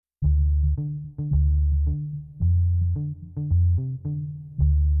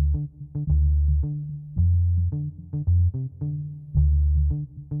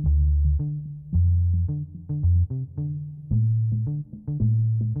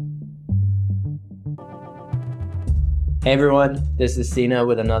Hey everyone, this is Sina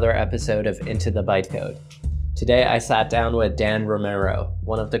with another episode of Into the Bytecode. Today I sat down with Dan Romero,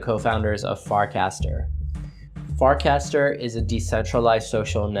 one of the co-founders of Farcaster. Farcaster is a decentralized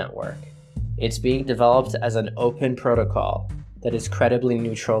social network. It's being developed as an open protocol that is credibly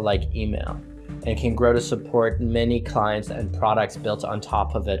neutral like email and can grow to support many clients and products built on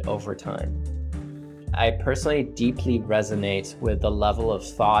top of it over time. I personally deeply resonate with the level of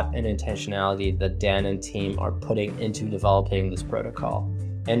thought and intentionality that Dan and team are putting into developing this protocol,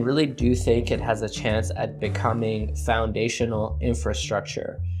 and really do think it has a chance at becoming foundational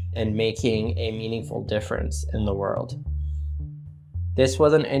infrastructure and making a meaningful difference in the world. This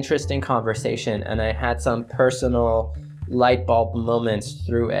was an interesting conversation, and I had some personal light bulb moments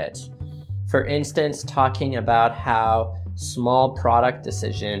through it. For instance, talking about how small product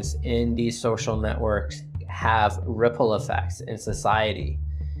decisions in these social networks have ripple effects in society,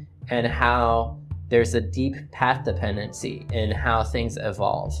 and how there's a deep path dependency in how things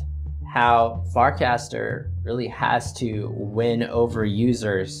evolve. How Farcaster really has to win over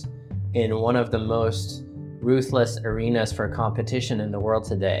users in one of the most ruthless arenas for competition in the world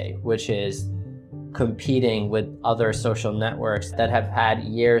today, which is competing with other social networks that have had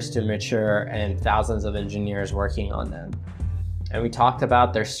years to mature and thousands of engineers working on them. And we talked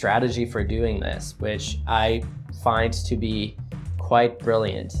about their strategy for doing this, which I find to be quite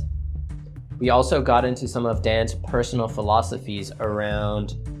brilliant. We also got into some of Dan's personal philosophies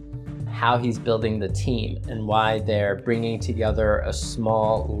around how he's building the team and why they're bringing together a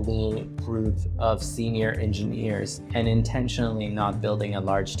small, lean group of senior engineers and intentionally not building a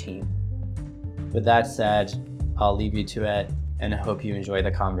large team. With that said, I'll leave you to it, and I hope you enjoy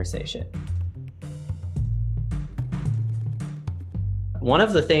the conversation. One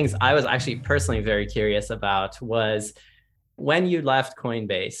of the things I was actually personally very curious about was when you left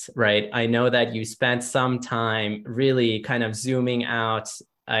Coinbase, right? I know that you spent some time really kind of zooming out.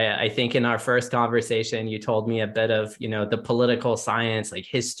 I think in our first conversation, you told me a bit of, the political science, like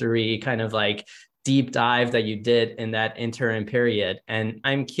history, kind of like deep dive that you did in that interim period. And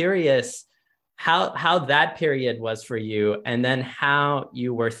I'm curious how that period was for you, and then how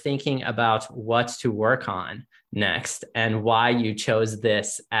you were thinking about what to work on next and why you chose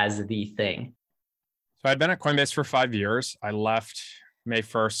this as the thing. So I'd been at Coinbase for 5 years. I left May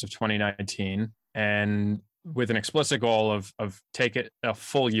 1st of 2019, and with an explicit goal of take it a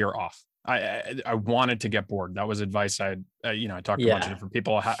full year off. I wanted to get bored. That was advice I talked to a bunch of different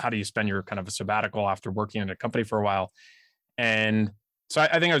people. How do you spend your kind of a sabbatical after working in a company for a while? And so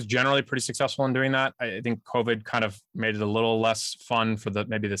I think I was generally pretty successful in doing that. I think COVID kind of made it a little less fun for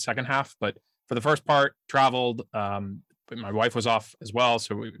maybe the second half, but for the first part, traveled. But my wife was off as well,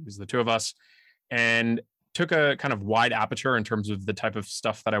 so it was the two of us, and took a kind of wide aperture in terms of the type of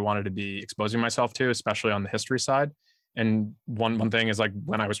stuff that I wanted to be exposing myself to, especially on the history side. And one thing is, like,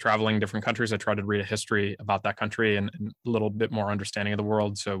 when I was traveling different countries, I tried to read a history about that country and a little bit more understanding of the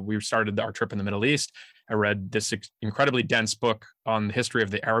world. So we started our trip in the Middle East. I read this incredibly dense book on the history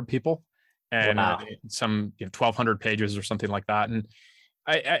of the Arab people, and some 1,200 pages or something like that. And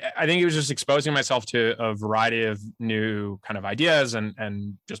I think it was just exposing myself to a variety of new kind of ideas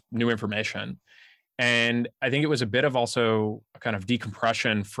and just new information. And I think it was a bit of also a kind of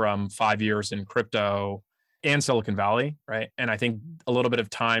decompression from 5 years in crypto and Silicon Valley, right? And I think a little bit of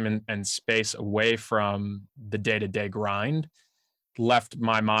time and space away from the day-to-day grind left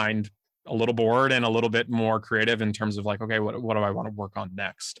my mind a little bored and a little bit more creative in terms of like, okay, what do I want to work on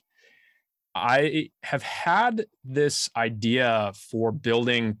next? I have had this idea for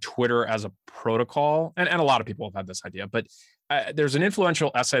building Twitter as a protocol, and a lot of people have had this idea, but there's an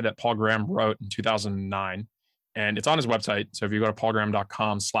influential essay that Paul Graham wrote in 2009, and it's on his website. So if you go to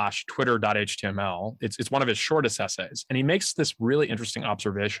paulgraham.com/twitter.html, it's one of his shortest essays. And he makes this really interesting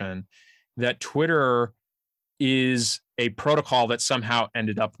observation that Twitter is a protocol that somehow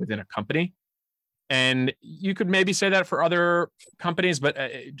ended up within a company. And you could maybe say that for other companies, but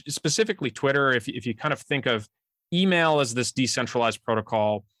specifically Twitter, if you kind of think of email as this decentralized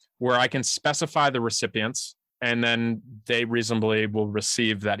protocol where I can specify the recipients, and then they reasonably will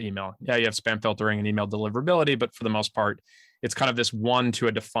receive that email. Yeah, you have spam filtering and email deliverability, but for the most part, it's kind of this one to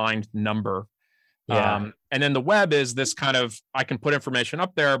a defined number. Yeah. And then the web is this kind of, I can put information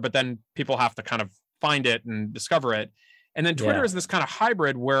up there, but then people have to kind of find it and discover it. And then Twitter is this kind of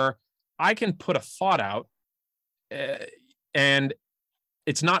hybrid where I can put a thought out and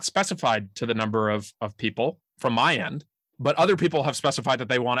it's not specified to the number of people from my end, but other people have specified that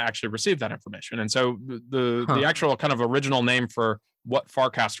they want to actually receive that information. And so the actual kind of original name for what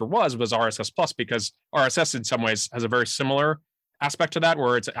Farcaster was RSS Plus, because RSS in some ways has a very similar aspect to that,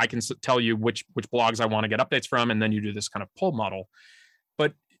 where I can tell you which blogs I want to get updates from, and then you do this kind of pull model.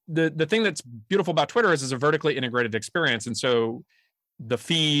 But the thing that's beautiful about Twitter is it's a vertically integrated experience, and so the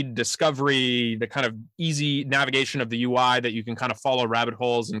feed discovery, the kind of easy navigation of the UI that you can kind of follow rabbit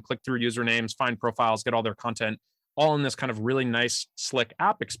holes and click through usernames, find profiles, get all their content, all in this kind of really nice, slick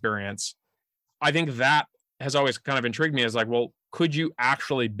app experience. I think that has always kind of intrigued me as like, well, could you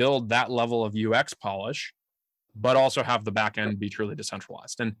actually build that level of UX polish, but also have the backend be truly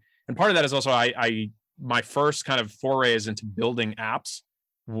decentralized? And part of that is also my first kind of forays into building apps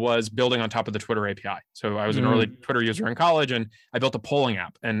was building on top of the Twitter API. So I was an early Twitter user in college, and I built a polling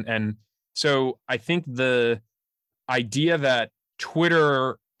app. And so I think the idea that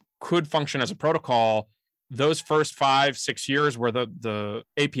Twitter could function as a protocol, those first 5-6 years where the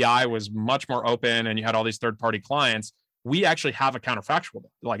API was much more open and you had all these third-party clients, we actually have a counterfactual.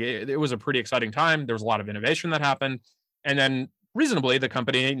 Like it was a pretty exciting time. There was a lot of innovation that happened. And then reasonably, the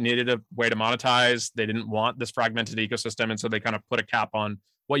company needed a way to monetize. They didn't want this fragmented ecosystem. And so they kind of put a cap on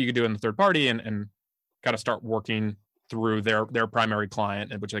what you could do in the third party and kind of start working through their primary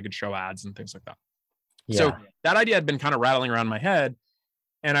client, in which they could show ads and things like that. Yeah. So that idea had been kind of rattling around my head.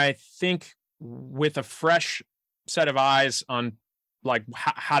 And I think with a fresh set of eyes on like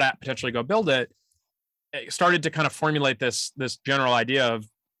how to potentially go build it, it started to kind of formulate this general idea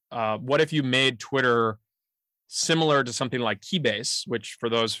of what if you made Twitter similar to something like Keybase, which for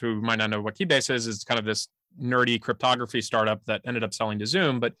those who might not know what Keybase is kind of this nerdy cryptography startup that ended up selling to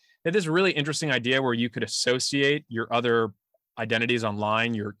Zoom. But it is a really interesting idea where you could associate your other identities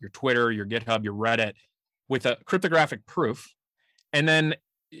online, your Twitter, your GitHub, your Reddit, with a cryptographic proof. And then,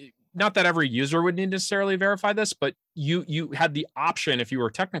 not that every user would need to necessarily verify this, but you had the option, if you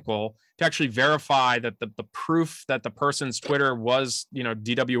were technical, to actually verify that the proof that the person's Twitter was,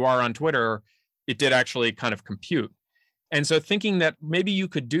 DWR on Twitter, it did actually kind of compute. And so thinking that maybe you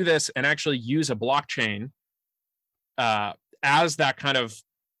could do this and actually use a blockchain as that kind of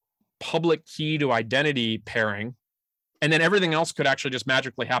public key to identity pairing, and then everything else could actually just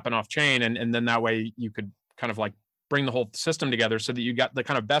magically happen off chain. And then that way you could kind of like bring the whole system together so that you got the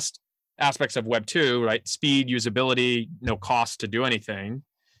kind of best aspects of Web 2, right? Speed, usability, no cost to do anything,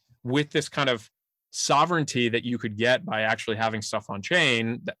 with this kind of sovereignty that you could get by actually having stuff on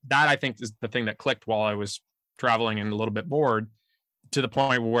chain. That I think is the thing that clicked while I was traveling and a little bit bored, to the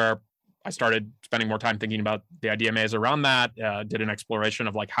point where I started spending more time thinking about the IDMAs around that, did an exploration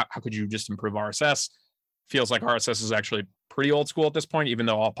of like, how could you just improve RSS? Feels like RSS is actually pretty old school at this point, even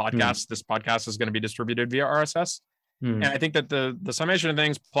though all podcasts, this podcast is going to be distributed via RSS. And I think that the summation of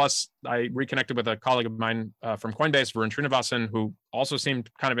things, plus I reconnected with a colleague of mine from Coinbase, Varun Srinivasan, who also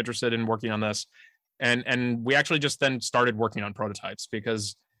seemed kind of interested in working on this. And we actually just then started working on prototypes,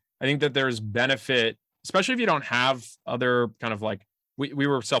 because I think that there's benefit, especially if you don't have other kind of like, we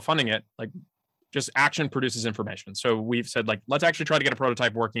were self-funding it, like just action produces information. So we've said like, let's actually try to get a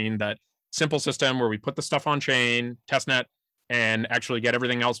prototype working, that simple system where we put the stuff on chain, testnet, and actually get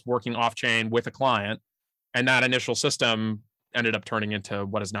everything else working off chain with a client. And that initial system ended up turning into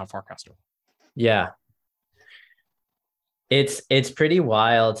what is now Farcaster. Yeah. It's pretty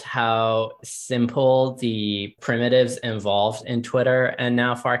wild how simple the primitives involved in Twitter and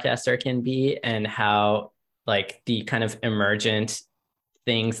now Farcaster can be, and how like the kind of emergent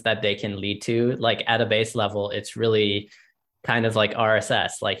things that they can lead to. Like at a base level, it's really kind of like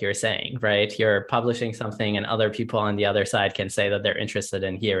RSS, like you're saying, right? You're publishing something and other people on the other side can say that they're interested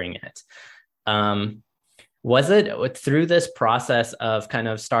in hearing it. Was it through this process of kind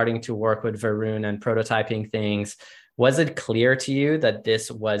of starting to work with Varun and prototyping things, was it clear to you that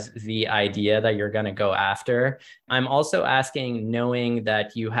this was the idea that you're going to go after? I'm also asking, knowing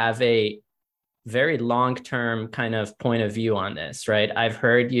that you have a very long-term kind of point of view on this, right? I've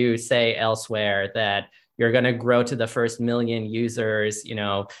heard you say elsewhere that you're going to grow to the first 1 million users,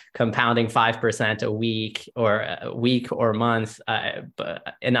 compounding 5% a week or month.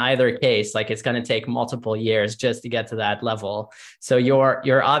 But in either case, like it's going to take multiple years just to get to that level. So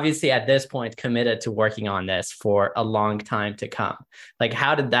you're obviously at this point committed to working on this for a long time to come. Like,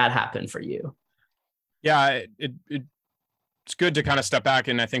 how did that happen for you? Yeah, it's good to kind of step back.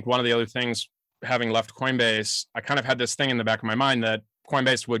 And I think one of the other things, having left Coinbase, I kind of had this thing in the back of my mind that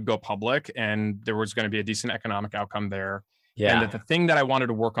Coinbase would go public and there was going to be a decent economic outcome there. Yeah. And that the thing that I wanted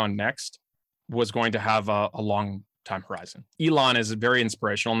to work on next was going to have a long time horizon. Elon is very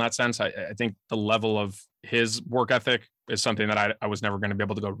inspirational in that sense. I think the level of his work ethic is something that I was never going to be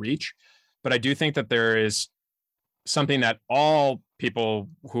able to go reach. But I do think that there is something that all people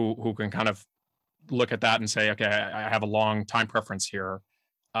who can kind of look at that and say, okay, I have a long time preference here,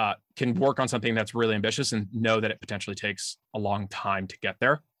 can work on something that's really ambitious and know that it potentially takes a long time to get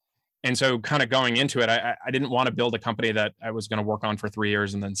there. And so kind of going into it, I didn't want to build a company that I was going to work on for 3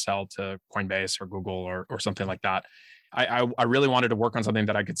 years and then sell to Coinbase or Google or something like that. I really wanted to work on something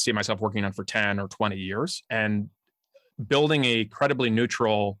that I could see myself working on for 10 or 20 years, and building a credibly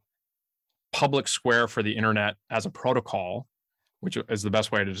neutral public square for the internet as a protocol, which is the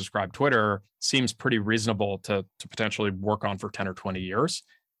best way to describe Twitter, seems pretty reasonable to potentially work on for 10 or 20 years,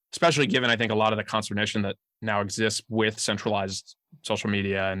 especially given, I think, a lot of the consternation that now exists with centralized social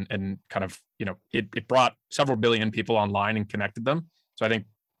media and kind of, it brought several billion people online and connected them. So I think,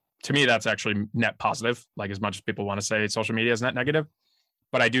 to me, that's actually net positive, like as much as people want to say social media is net negative.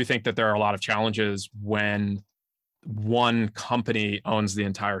 But I do think that there are a lot of challenges when one company owns the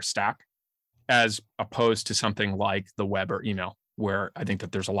entire stack, as opposed to something like the web or email, where I think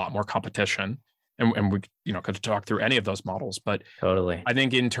that there's a lot more competition. And we could talk through any of those models. But Totally. I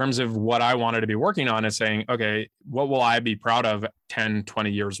think in terms of what I wanted to be working on is saying, okay, what will I be proud of 10,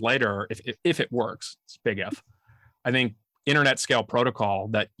 20 years later if it works? It's big if. I think internet scale protocol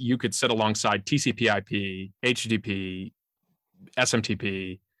that you could sit alongside TCP/IP, HTTP,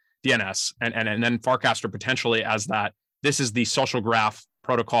 SMTP, DNS, and then Farcaster potentially as that. This is the social graph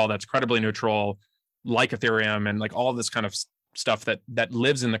protocol that's credibly neutral, like Ethereum and like all of this kind of stuff that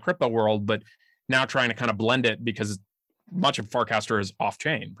lives in the crypto world, but now trying to kind of blend it because much of Farcaster is off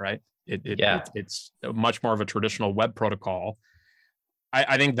chain, right? It's much more of a traditional web protocol.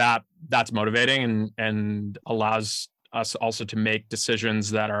 I think that's motivating and allows us also to make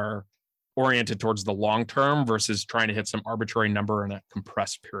decisions that are oriented towards the long term versus trying to hit some arbitrary number in a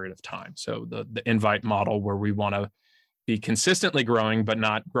compressed period of time. So the invite model, where we want to be consistently growing but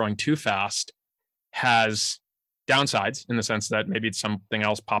not growing too fast, has downsides in the sense that maybe something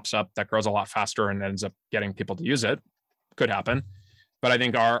else pops up that grows a lot faster and ends up getting people to use it. Could happen. But I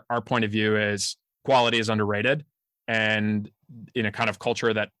think our point of view is quality is underrated, and in a kind of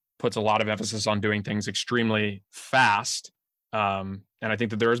culture that puts a lot of emphasis on doing things extremely fast. And I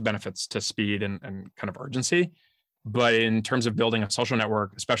think that there is benefits to speed and kind of urgency. But in terms of building a social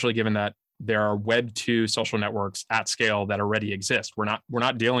network, especially given that there are Web 2 social networks at scale that already exist, we're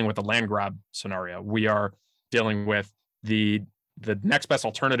not dealing with a land grab scenario. We are dealing with the next best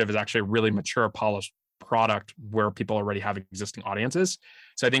alternative is actually a really mature, polished product where people already have existing audiences.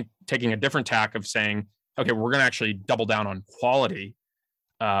 So I think taking a different tack of saying, okay, we're going to actually double down on quality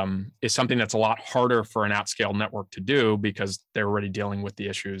is something that's a lot harder for an at-scale network to do, because they're already dealing with the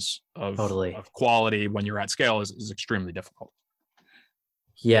issues of quality when you're at scale is extremely difficult.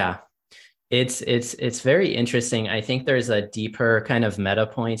 Yeah. It's very interesting. I think there's a deeper kind of meta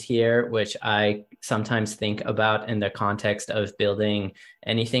point here, which I sometimes think about in the context of building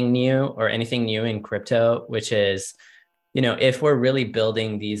anything new in crypto, which is, if we're really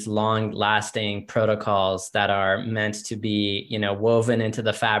building these long lasting protocols that are meant to be, woven into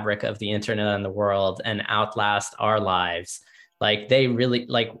the fabric of the internet and the world and outlast our lives, like they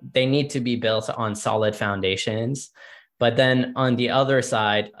need to be built on solid foundations. But then on the other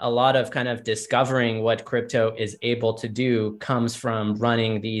side, a lot of kind of discovering what crypto is able to do comes from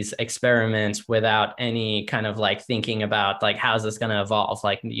running these experiments without any kind of like thinking about like, how's this going to evolve?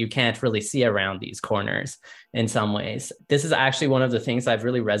 Like you can't really see around these corners in some ways. This is actually one of the things I've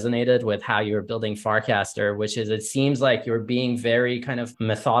really resonated with how you're building Farcaster, which is it seems like you're being very kind of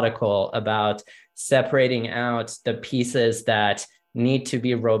methodical about separating out the pieces that need to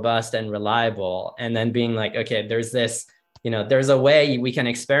be robust and reliable, and then being like, okay, there's this, there's a way we can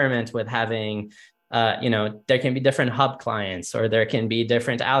experiment with having, there can be different hub clients, or there can be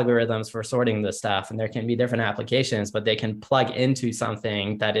different algorithms for sorting the stuff, and there can be different applications, but they can plug into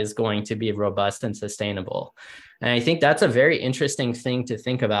something that is going to be robust and sustainable. And I think that's a very interesting thing to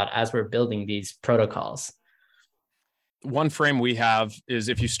think about as we're building these protocols. One frame we have is,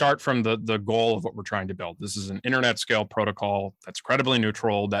 if you start from the goal of what we're trying to build, this is an internet scale protocol that's credibly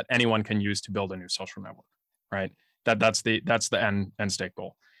neutral that anyone can use to build a new social network, right? That's the end state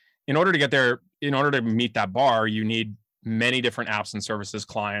goal. In order to get there, in order to meet that bar, you need many different apps and services,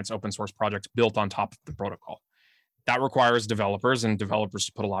 clients, open source projects built on top of the protocol. That requires developers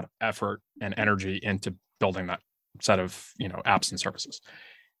to put a lot of effort and energy into building that set of apps and services.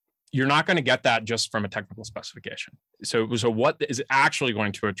 You're not going to get that just from a technical specification. So what is actually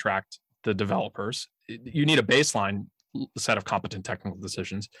going to attract the developers? You need a baseline set of competent technical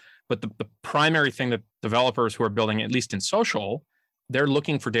decisions. But the primary thing that developers who are building, at least in social, they're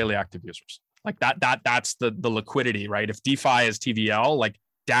looking for daily active users. Like that's the liquidity, right? If DeFi is TVL, like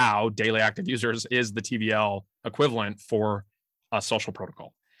DAO, daily active users, is the TVL equivalent for a social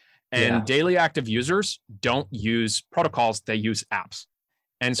protocol. And daily active users don't use protocols, they use apps.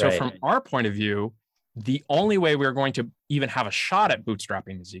 And so from our point of view, the only way we're going to even have a shot at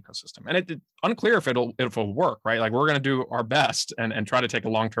bootstrapping this ecosystem, and it's unclear if it'll work, right? Like we're going to do our best and try to take a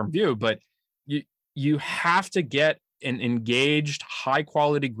long-term view, but you have to get an engaged, high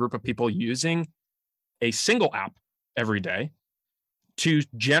quality group of people using a single app every day to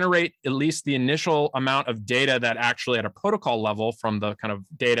generate at least the initial amount of data that actually at a protocol level from the kind of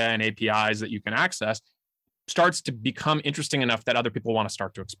data and APIs that you can access starts to become interesting enough that other people want to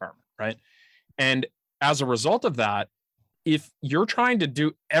start to experiment, right? And as a result of that, if you're trying to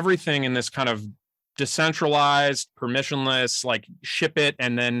do everything in this kind of decentralized, permissionless, like ship it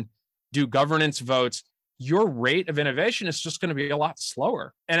and then do governance votes, your rate of innovation is just going to be a lot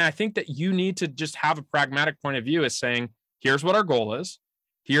slower. And I think that you need to just have a pragmatic point of view as saying, here's what our goal is.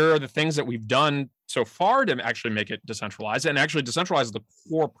 Here are the things that we've done so far to actually make it decentralized. And actually decentralize the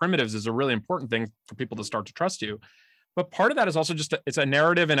core primitives is a really important thing for people to start to trust you. But part of that is also just it's a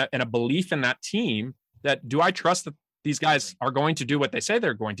narrative and a belief in that team that, do I trust that these guys are going to do what they say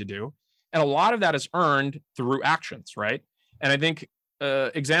they're going to do? And a lot of that is earned through actions, right? And I think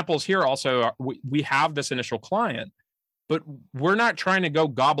examples here also are, we have this initial client, but we're not trying to go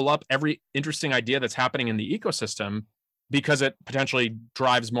gobble up every interesting idea that's happening in the ecosystem because it potentially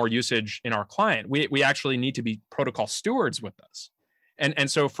drives more usage in our client. We actually need to be protocol stewards with this. And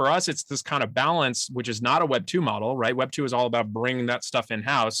so for us, it's this kind of balance, which is not a Web 2 model, right? Web 2 is all about bringing that stuff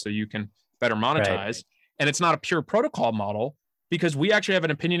in-house so you can better monetize. Right. And it's not a pure protocol model because we actually have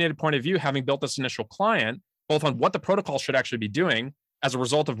an opinionated point of view, having built this initial client, both on what the protocol should actually be doing as a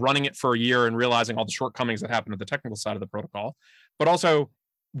result of running it for a year and realizing all the shortcomings that happen at the technical side of the protocol. But also,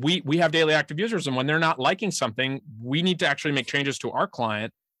 we have daily active users, and when they're not liking something, we need to actually make changes to our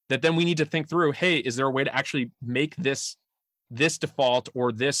client that then we need to think through, hey, is there a way to actually make this default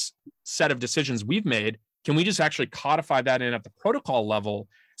or this set of decisions we've made? Can we just actually codify that in at the protocol level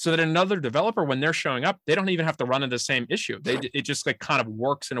so that another developer, when they're showing up, they don't even have to run into the same issue. It just like kind of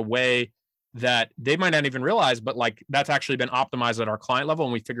works in a way that they might not even realize, but like that's actually been optimized at our client level.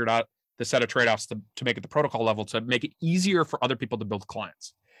 And we figured out the set of trade-offs to make it the protocol level to make it easier for other people to build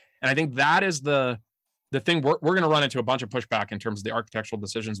clients. And I think that is the thing we're going to run into a bunch of pushback in terms of the architectural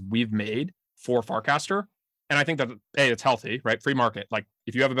decisions we've made for Farcaster. And I think that, hey, it's healthy, right? Free market. Like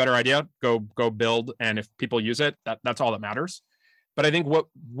if you have a better idea, go build. And if people use it, that's all that matters. But I think what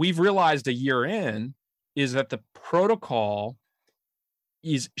we've realized a year in is that the protocol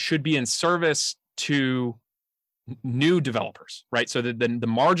should be in service to new developers, right? So that the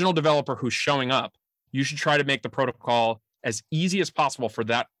marginal developer who's showing up, you should try to make the protocol as easy as possible for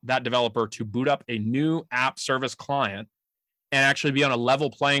that developer to boot up a new app service client and actually be on a level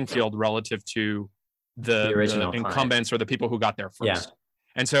playing field relative to the original incumbents client, or the people who got there first. Yeah.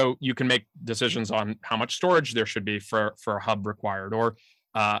 And so you can make decisions on how much storage there should be for a hub required, or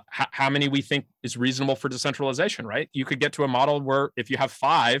how many we think is reasonable for decentralization, right? You could get to a model where if you have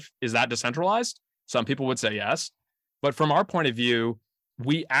 5, is that decentralized? Some people would say yes. But from our point of view,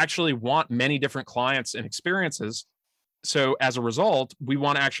 we actually want many different clients and experiences. So as a result, we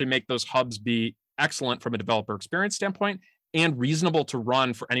want to actually make those hubs be excellent from a developer experience standpoint and reasonable to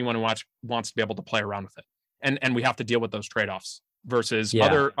run for anyone who wants to be able to play around with it. And we have to deal with those trade-offs versus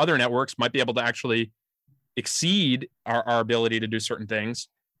other networks might be able to actually exceed our ability to do certain things,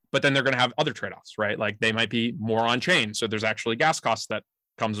 but then they're going to have other trade-offs, right? Like they might be more on chain. So there's actually gas costs that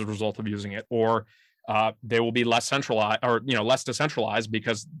comes as a result of using it, or they will be less centralized or, less decentralized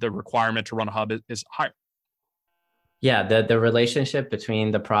because the requirement to run a hub is higher. Yeah, the relationship between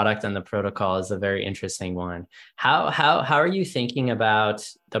the product and the protocol is a very interesting one. How are you thinking about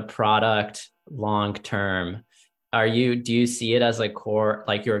the product long term? Do you see it as a core,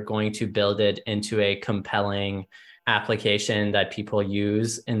 like you're going to build it into a compelling application that people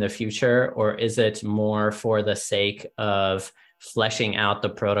use in the future, or is it more for the sake of fleshing out the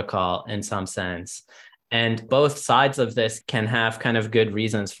protocol in some sense? And both sides of this can have kind of good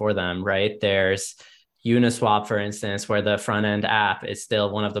reasons for them, right? There's Uniswap, for instance, where the front end app is still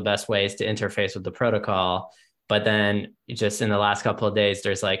one of the best ways to interface with the protocol. But then just in the last couple of days,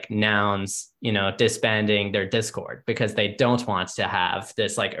 there's like Nouns, disbanding their Discord because they don't want to have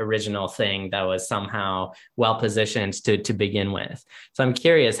this like original thing that was somehow well positioned to begin with. So I'm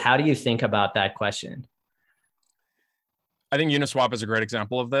curious, how do you think about that question? I think Uniswap is a great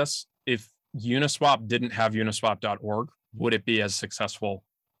example of this. If Uniswap didn't have uniswap.org, would it be as successful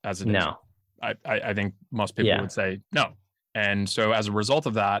as it is? No. I think most people would say no. And so as a result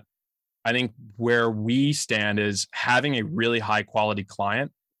of that, I think where we stand is having a really high quality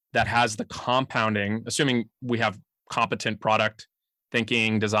client that has the compounding, assuming we have competent product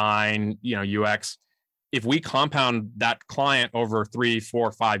thinking, design, UX, if we compound that client over 3,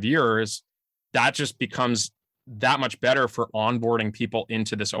 4, 5 years, that just becomes that much better for onboarding people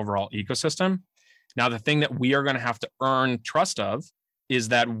into this overall ecosystem. Now, the thing that we are going to have to earn trust of is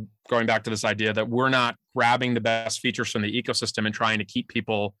that, going back to this idea that we're not grabbing the best features from the ecosystem and trying to keep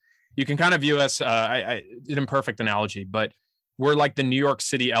people. You can kind of view us, an imperfect analogy, but we're like the New York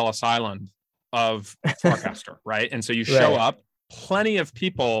City Ellis Island of Farcaster, right? And so you show up, plenty of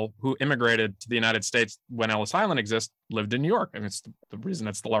people who immigrated to the United States when Ellis Island exists lived in New York. And it's the reason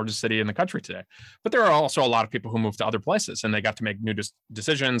it's the largest city in the country today. But there are also a lot of people who moved to other places and they got to make new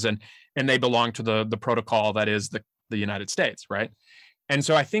decisions, and they belong to the protocol that is the United States, right? And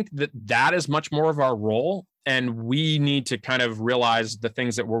so I think that is much more of our role. And we need to kind of realize the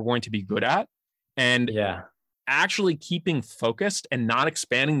things that we're going to be good at, and actually keeping focused and not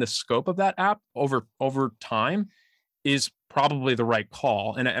expanding the scope of that app over time is probably the right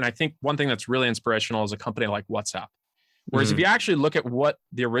call. And I think one thing that's really inspirational is a company like WhatsApp. Whereas if you actually look at what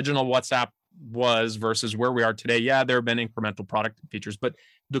the original WhatsApp was versus where we are today, there have been incremental product features, but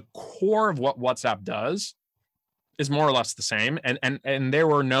the core of what WhatsApp does is more or less the same. And they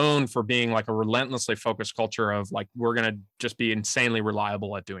were known for being like a relentlessly focused culture of like, we're going to just be insanely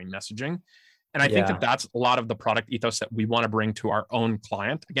reliable at doing messaging. And I think that that's a lot of the product ethos that we want to bring to our own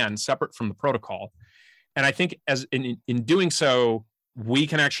client, again, separate from the protocol. And I think as in doing so, we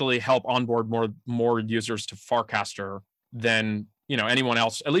can actually help onboard more users to Farcaster than anyone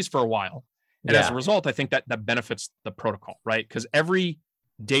else, at least for a while. And as a result, I think that benefits the protocol, right? Because every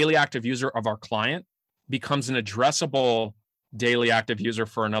daily active user of our client becomes an addressable daily active user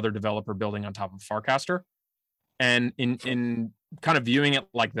for another developer building on top of Farcaster. And in kind of viewing it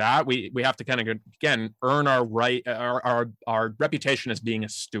like that, we have to kind of, again, earn our right, our reputation as being a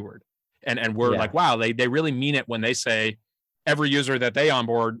steward. And we're like, wow, they really mean it when they say every user that they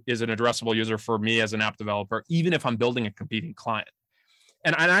onboard is an addressable user for me as an app developer, even if I'm building a competing client.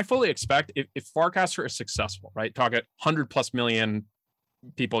 And I fully expect if Farcaster is successful, right, talk at 100+ million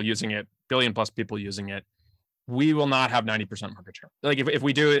people using it, billion+ people using it, we will not have 90% market share. Like if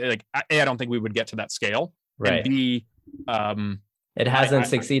we do it, like I don't think we would get to that scale. Right. And B, it hasn't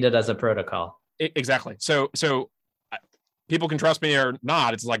succeeded as a protocol. Exactly. So people can trust me or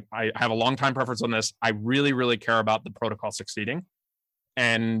not. It's like I have a long time preference on this. I really, really care about the protocol succeeding.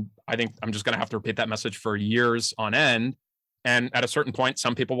 And I think I'm just going to have to repeat that message for years on end. And at a certain point,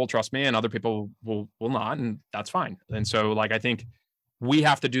 some people will trust me and other people will not. And that's fine. And so like, I think we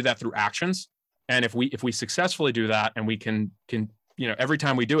have to do that through actions. And if we successfully do that and we can every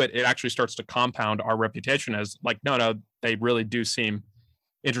time we do it, it actually starts to compound our reputation as like, no, they really do seem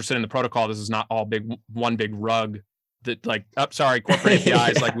interested in the protocol. This is not all one big rug that like, corporate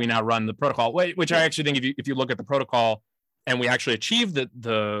APIs, like we now run the protocol, which I actually think if you look at the protocol and we actually achieve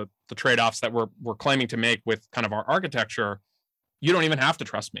the trade-offs that we're claiming to make with kind of our architecture, you don't even have to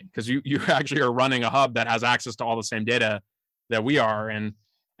trust me because you actually are running a hub that has access to all the same data that we are. And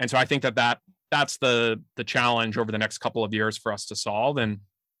so I think that's the challenge over the next couple of years for us to solve. And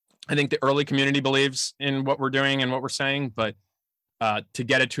I think the early community believes in what we're doing and what we're saying, but to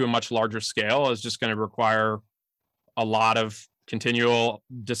get it to a much larger scale is just going to require a lot of continual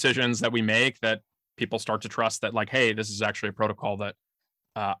decisions that we make that people start to trust that like, hey, this is actually a protocol that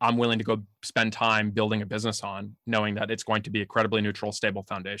I'm willing to go spend time building a business on, knowing that it's going to be a credibly neutral, stable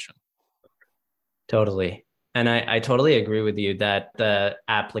foundation. Totally. And I totally agree with you that the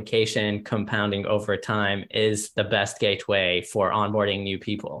application compounding over time is the best gateway for onboarding new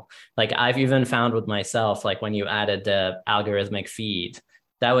people. Like I've even found with myself, like when you added the algorithmic feed,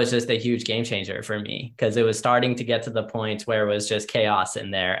 that was just a huge game changer for me because it was starting to get to the point where it was just chaos in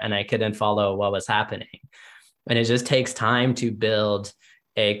there and I couldn't follow what was happening. And it just takes time to build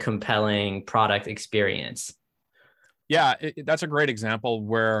a compelling product experience. Yeah, that's a great example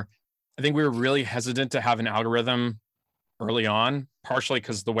where I think we were really hesitant to have an algorithm early on, partially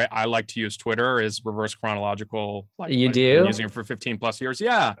because the way I like to use Twitter is reverse chronological. Like you do? I've been using it for 15+ years.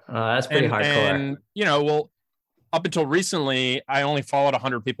 Yeah. That's pretty hardcore. And, up until recently, I only followed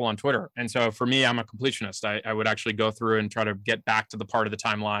 100 people on Twitter. And so for me, I'm a completionist. I would actually go through and try to get back to the part of the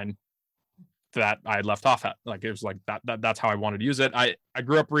timeline that I had left off at. Like it was like that's how I wanted to use it. I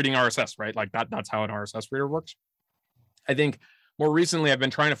grew up reading RSS, right? Like that's how an RSS reader works. I think more recently, I've been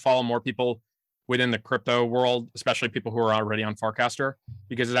trying to follow more people within the crypto world, especially people who are already on Farcaster,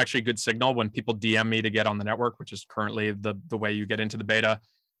 because it's actually a good signal when people DM me to get on the network, which is currently the way you get into the beta.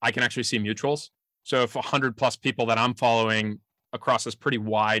 I can actually see mutuals. So if 100+ people that I'm following across this pretty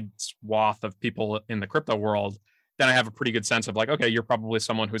wide swath of people in the crypto world, then I have a pretty good sense of like, okay, you're probably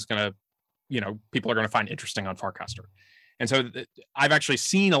someone who's going to, people are going to find interesting on Farcaster. And so I've actually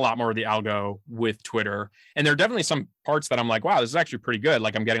seen a lot more of the algo with Twitter. And there are definitely some parts that I'm like, wow, this is actually pretty good.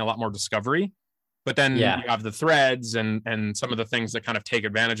 Like I'm getting a lot more discovery. But then you have the threads and some of the things that kind of take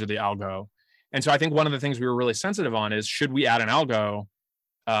advantage of the algo. And so I think one of the things we were really sensitive on is, should we add an algo?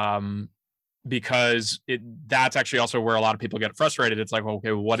 Because that's actually also where a lot of people get frustrated. It's like, well,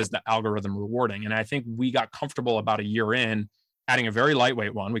 okay, what is the algorithm rewarding? And I think we got comfortable about a year in adding a very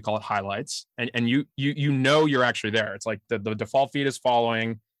lightweight one. We call it highlights. And you know you're actually there. It's like the default feed is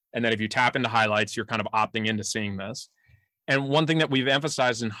following. And then if you tap into highlights, you're kind of opting into seeing this. And one thing that we've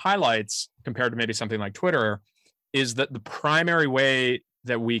emphasized in highlights compared to maybe something like Twitter is that the primary way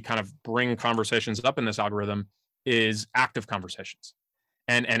that we kind of bring conversations up in this algorithm is active conversations.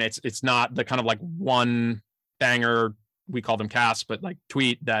 And it's not the kind of like one banger, we call them casts, but like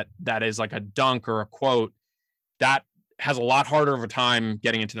tweet that is like a dunk or a quote that has a lot harder of a time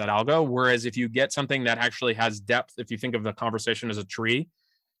getting into that algo. Whereas if you get something that actually has depth, if you think of the conversation as a tree,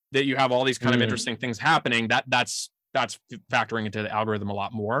 that you have all these kind of interesting things happening, that's factoring into the algorithm a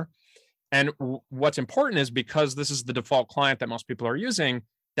lot more. And what's important is, because this is the default client that most people are using,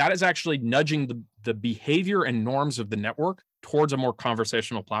 that is actually nudging the behavior and norms of the network towards a more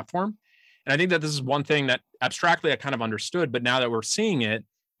conversational platform. And I think that this is one thing that abstractly I kind of understood, but now that we're seeing it,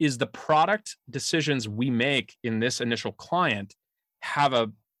 is the product decisions we make in this initial client have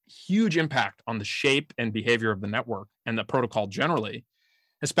a huge impact on the shape and behavior of the network and the protocol generally,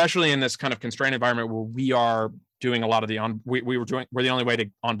 especially in this kind of constrained environment where we are doing a lot of we're the only way to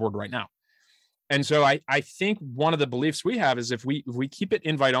onboard right now. And so I think one of the beliefs we have is if we keep it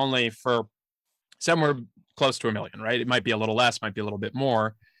invite only for somewhere close to 1 million, right? It might be a little less, might be a little bit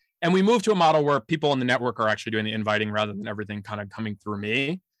more. And we move to a model where people in the network are actually doing the inviting rather than everything kind of coming through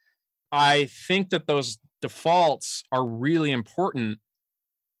me. I think that those defaults are really important,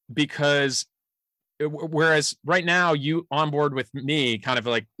 because whereas right now you onboard with me kind of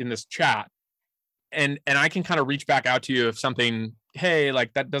like in this chat, and I can kind of reach back out to you if something, hey,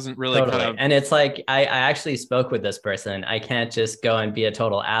 like that doesn't really kind of. And it's like, I actually spoke with this person. I can't just go and be a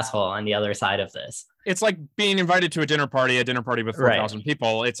total asshole on the other side of this. It's like being invited to a dinner party with 4,000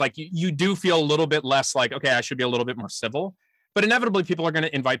 people. It's like you do feel a little bit less like, okay, I should be a little bit more civil. But inevitably, people are going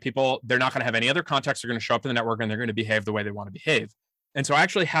to invite people. They're not going to have any other context. They're going to show up in the network and they're going to behave the way they want to behave. And so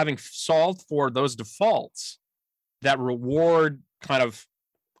actually having solved for those defaults that reward kind of,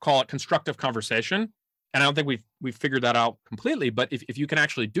 call it constructive conversation. And I don't think we've figured that out completely. But if you can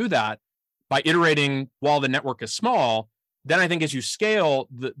actually do that by iterating while the network is small, then I think as you scale,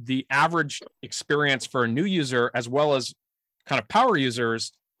 the average experience for a new user as well as kind of power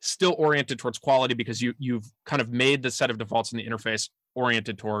users still oriented towards quality, because you've kind of made the set of defaults in the interface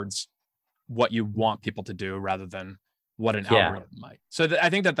oriented towards what you want people to do rather than what an algorithm might. So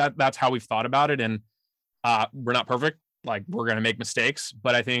I think that's how we've thought about it. And we're not perfect. Like, we're going to make mistakes,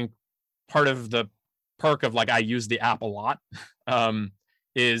 but I think part of the perk of like, I use the app a lot,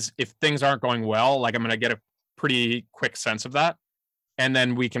 is if things aren't going well, like I'm going to get a pretty quick sense of that. And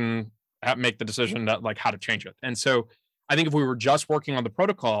then we can make the decision that like how to change it. And so I think if we were just working on the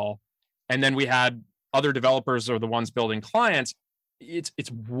protocol and then we had other developers or the ones building clients, it's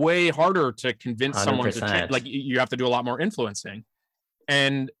way harder to convince 100%. Someone to change. Like, you have to do a lot more influencing.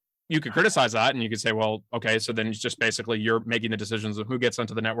 And you could criticize that and you could say, well, okay, so then it's just basically you're making the decisions of who gets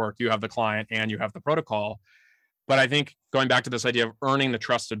onto the network. You have the client and you have the protocol. But I think going back to this idea of earning the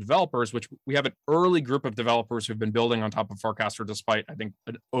trust of developers, which we have an early group of developers who've been building on top of Farcaster despite, I think,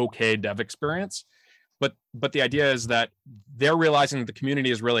 an okay dev experience. But the idea is that they're realizing that the community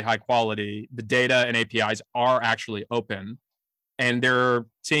is really high quality. The data and APIs are actually open. And they're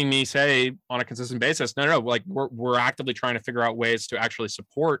seeing me say on a consistent basis, no, like we're actively trying to figure out ways to actually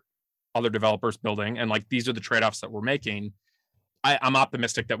support other developers building. And like, these are the trade-offs that we're making. I'm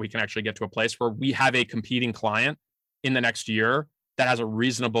optimistic that we can actually get to a place where we have a competing client in the next year that has a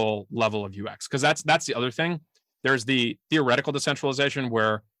reasonable level of UX. Because that's the other thing. There's the theoretical decentralization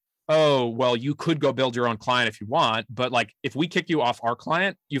where, oh, well, you could go build your own client if you want, but like if we kick you off our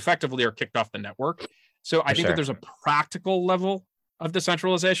client, you effectively are kicked off the network. So I think that there's a practical level of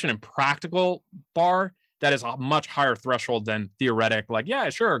decentralization and practical bar that is a much higher threshold than theoretic. Like, yeah,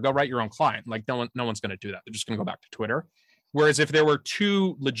 sure, go write your own client. Like no one's going to do that. They're just going to go back to Twitter. Whereas if there were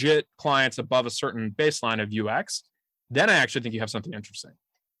two legit clients above a certain baseline of UX, then I actually think you have something interesting.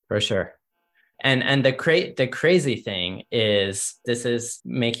 For sure. And the crazy thing is, this is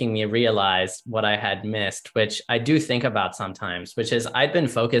making me realize what I had missed, which I do think about sometimes, which is I've been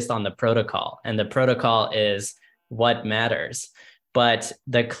focused on the protocol, and the protocol is what matters. But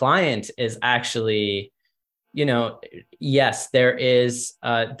the client is actually you know, yes, there is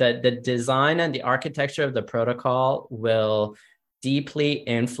the design and the architecture of the protocol will deeply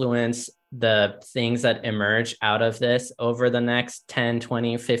influence the things that emerge out of this over the next 10,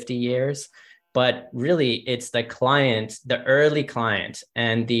 20, 50 years. But really, it's the client, the early client,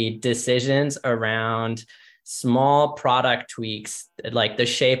 and the decisions around small product tweaks, like the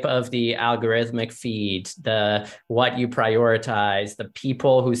shape of the algorithmic feed, the what you prioritize, the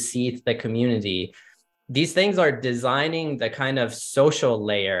people who seed the community. These things are designing the kind of social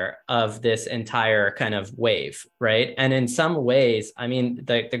layer of this entire kind of wave, right? And in some ways, I mean,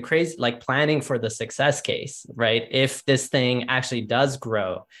 the crazy, like planning for the success case, right? If this thing actually does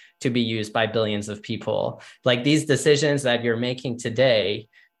grow to be used by billions of people, like these decisions that you're making today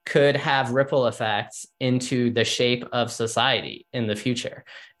could have ripple effects into the shape of society in the future.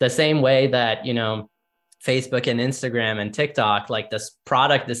 The same way that, you know, Facebook and Instagram and TikTok, like the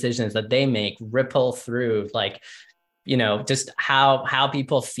product decisions that they make ripple through, like, you know, just how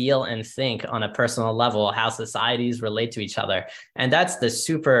people feel and think on a personal level, how societies relate to each other. And that's the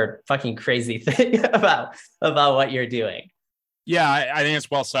super fucking crazy thing about what you're doing. Yeah, I think it's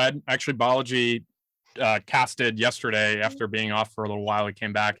well said. Actually, Balaji casted yesterday after being off for a little while. He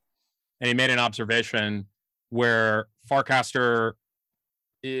came back and he made an observation where Farcaster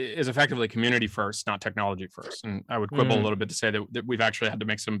is effectively community first, not technology first. And I would quibble a little bit to say that we've actually had to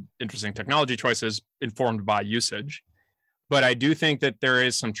make some interesting technology choices informed by usage. But I do think that there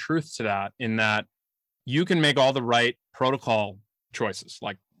is some truth to that, in that you can make all the right protocol choices,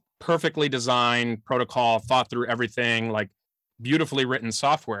 like perfectly designed protocol, thought through everything, like beautifully written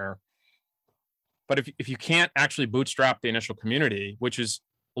software. But if you can't actually bootstrap the initial community, which is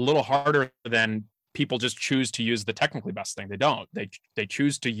a little harder than people just choose to use the technically best thing. They don't. They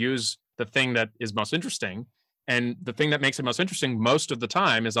choose to use the thing that is most interesting, and the thing that makes it most interesting most of the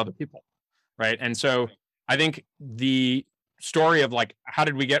time is other people, right? And so I think the story of like, how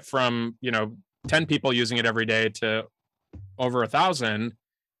did we get from 10 people using it every day to over 1,000?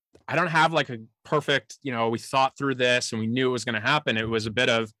 I don't have like a perfect, we thought through this and we knew it was going to happen. It was a bit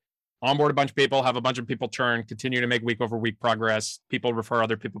of onboard a bunch of people, have a bunch of people churn, continue to make week over week progress. People refer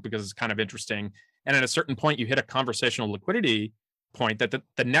other people because it's kind of interesting. And at a certain point, you hit a conversational liquidity point that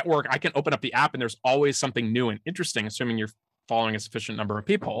the network, I can open up the app and there's always something new and interesting, assuming you're following a sufficient number of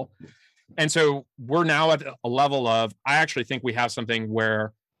people. And so we're now at a level of, I actually think we have something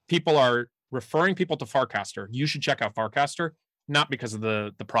where people are referring people to Farcaster. You should check out Farcaster, not because of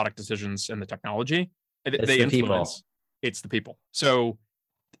the product decisions and the technology. They influence. People. It's the people. So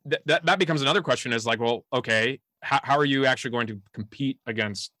that becomes another question, is like, well, okay, how are you actually going to compete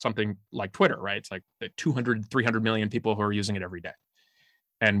against something like Twitter, right? It's like 200, 300 million people who are using it every day.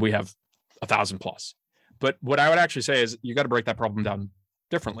 And we have 1,000 plus. But what I would actually say is you got to break that problem down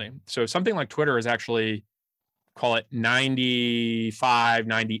differently. So something like Twitter is actually, call it 95,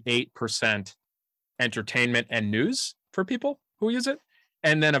 98% entertainment and news for people who use it.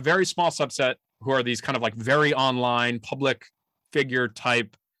 And then a very small subset who are these kind of like very online public figure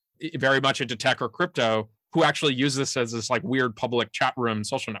type, very much into tech or crypto, who actually use this as this like weird public chat room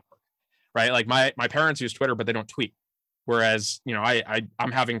social network, right? Like my parents use Twitter, but they don't tweet. Whereas,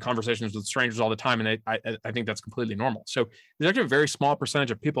 I'm having conversations with strangers all the time, and I think that's completely normal. So there's actually a very small percentage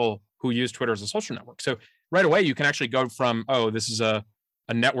of people who use Twitter as a social network. So right away, you can actually go from, oh, this is a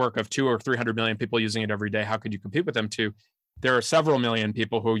network of 200 or 300 million people using it every day. How could you compete with them? To there are several million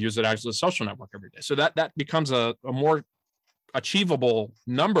people who use it as a social network every day. So that becomes a more achievable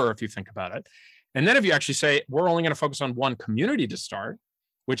number if you think about it. And then if you actually say, we're only going to focus on one community to start,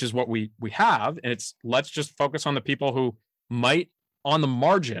 which is what we have, and it's, let's just focus on the people who might, on the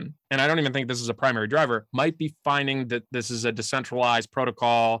margin, and I don't even think this is a primary driver, might be finding that this is a decentralized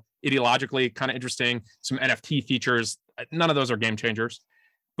protocol, ideologically kind of interesting, some NFT features. None of those are game changers.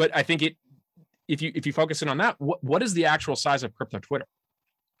 But I think if you focus in on that, what is the actual size of crypto Twitter?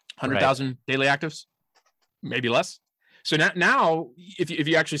 100,000 daily actives? Maybe less. So now if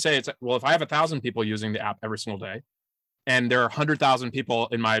you actually say, it's, well, if I have 1,000 people using the app every single day, and there are 100,000 people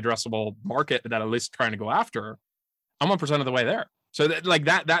in my addressable market that at least trying to go after, I'm 1% of the way there. So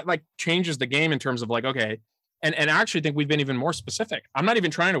that changes the game in terms of like, okay, and I actually think we've been even more specific. I'm not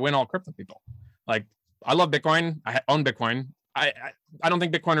even trying to win all crypto people. Like, I love Bitcoin. I own Bitcoin. I don't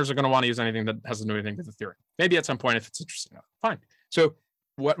think Bitcoiners are going to want to use anything that has to do anything with Ethereum. Maybe at some point if it's interesting enough. Fine. So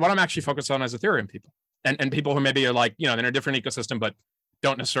what I'm actually focused on is Ethereum people. And people who maybe are like, they're in a different ecosystem, but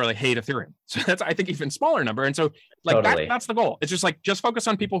don't necessarily hate Ethereum. So that's, I think, even smaller number. And so like totally. That's the goal. It's just focus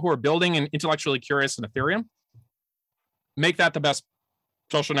on people who are building and intellectually curious in Ethereum. Make that the best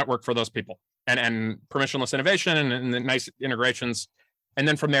social network for those people, and permissionless innovation and the nice integrations. And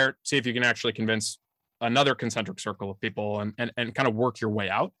then from there, see if you can actually convince another concentric circle of people and kind of work your way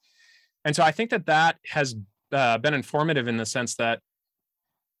out. And so I think that has been informative in the sense that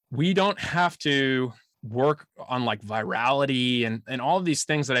we don't have to work on like virality and all of these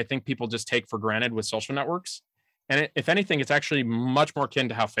things that I think people just take for granted with social networks. And if anything, it's actually much more akin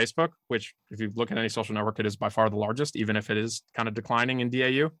to how Facebook, which if you look at any social network, it is by far the largest, even if it is kind of declining in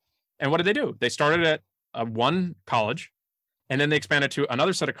DAU. And what did they do? They started at one college, and then they expanded to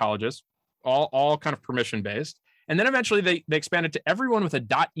another set of colleges, all kind of permission based. And then eventually they expanded to everyone with a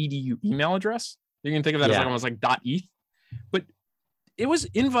 .edu email address. You can think of that as like almost like .eth. But it was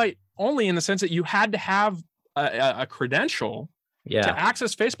invite only in the sense that you had to have a credential to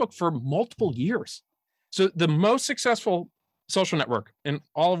access Facebook for multiple years. So the most successful social network in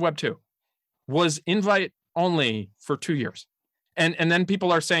all of Web 2 was invite only for 2 years. And then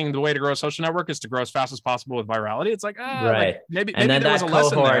people are saying the way to grow a social network is to grow as fast as possible with virality. It's like, right. Like maybe and then there was a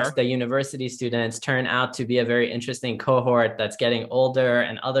lesson there. The university students turn out to be a very interesting cohort that's getting older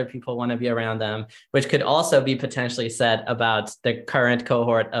and other people want to be around them, which could also be potentially said about the current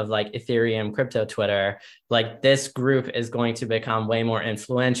cohort of like Ethereum crypto Twitter. Like this group is going to become way more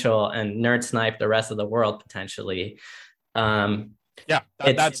influential and nerd snipe the rest of the world potentially. That's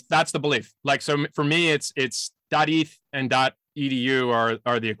the belief. Like, so for me, it's .eth and .edu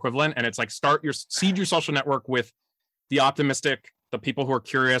are the equivalent, and it's like seed your social network with the optimistic, the people who are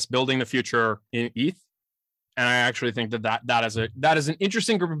curious, building the future in ETH. And I actually think that is an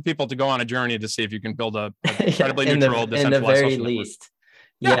interesting group of people to go on a journey to see if you can build a incredibly neutral, decentralized in the very social least.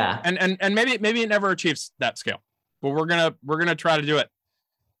 Network. Yeah. And maybe it never achieves that scale, but we're gonna try to do it.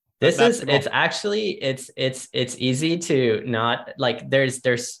 It's easy to not like there's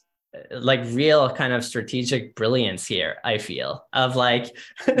like real kind of strategic brilliance here, I feel, of like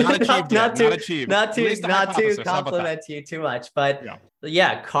not to compliment you too much, but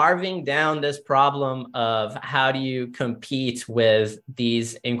carving down this problem of how do you compete with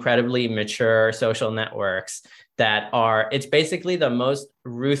these incredibly mature social networks it's basically the most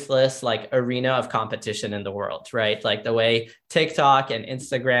ruthless like arena of competition in the world, right? Like the way TikTok and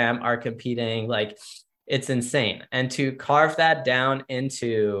Instagram are competing, like it's insane. And to carve that down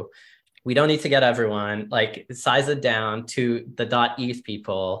into, we don't need to get everyone, like size it down to the .eth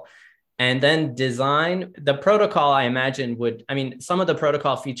people, and then design the protocol. I imagine some of the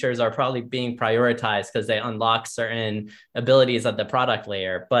protocol features are probably being prioritized because they unlock certain abilities at the product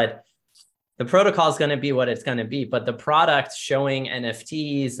layer, but the protocol is going to be what it's going to be. But the product showing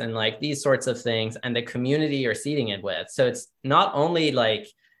NFTs and like these sorts of things and the community you're seeding it with. So it's not only like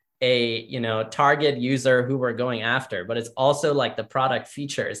a target user who we're going after, but it's also like the product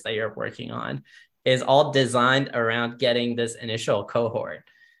features that you're working on is all designed around getting this initial cohort.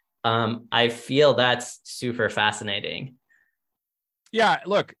 I feel that's super fascinating. Yeah,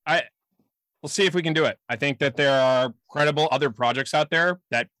 look, we'll see if we can do it. I think that there are credible other projects out there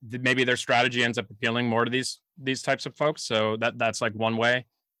that maybe their strategy ends up appealing more to these types of folks. So that's like one way.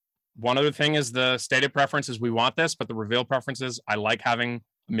 One other thing is the stated preference is we want this, but the reveal preference is I like having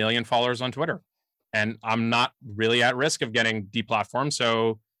 1 million followers on Twitter, and I'm not really at risk of getting deplatformed,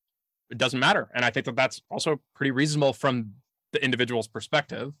 so it doesn't matter. And I think that's also pretty reasonable from the individual's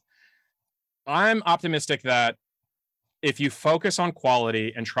perspective. I'm optimistic that if you focus on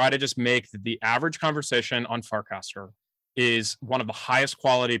quality and try to just make the average conversation on Farcaster is one of the highest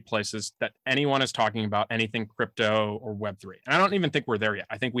quality places that anyone is talking about anything crypto or Web3. And I don't even think we're there yet.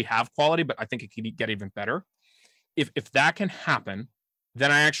 I think we have quality, but I think it could get even better. If that can happen,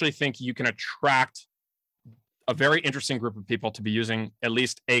 then I actually think you can attract a very interesting group of people to be using at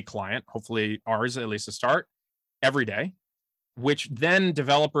least a client, hopefully ours, at least to start, every day, which then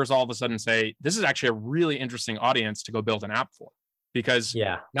developers all of a sudden say, this is actually a really interesting audience to go build an app for. Because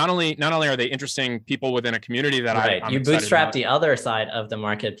not only are they interesting people within a community that I'm you bootstrap the other side of the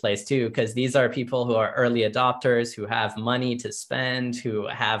marketplace too, because these are people who are early adopters, who have money to spend, who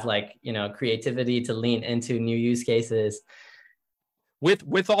have creativity to lean into new use cases.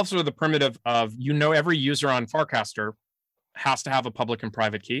 With also the primitive of, every user on Farcaster has to have a public and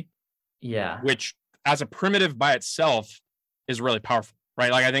private key. Yeah. Which as a primitive by itself is really powerful,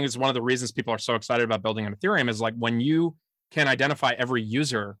 right? Like I think it's one of the reasons people are so excited about building on Ethereum is like when you can identify every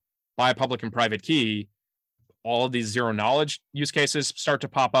user by a public and private key, all of these zero knowledge use cases start to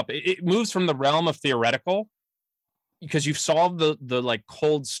pop up. It moves from the realm of theoretical because you've solved the like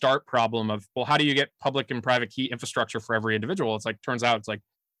cold start problem of, well, how do you get public and private key infrastructure for every individual? It's like, turns out it's like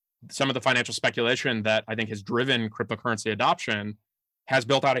some of the financial speculation that I think has driven cryptocurrency adoption has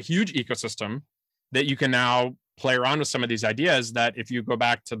built out a huge ecosystem that you can now play around with some of these ideas that if you go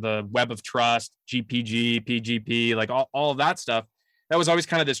back to the web of trust, GPG, PGP, like all of that stuff, that was always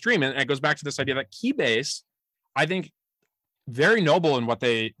kind of this dream. And it goes back to this idea that Keybase, I think, very noble in what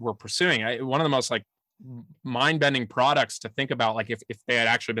they were pursuing. One of the most like mind-bending products to think about, like if they had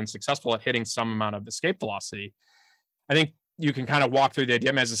actually been successful at hitting some amount of escape velocity. I think you can kind of walk through the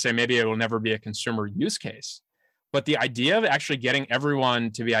idea as to say maybe it will never be a consumer use case. But the idea of actually getting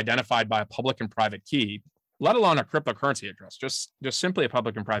everyone to be identified by a public and private key, let alone a cryptocurrency address, just simply a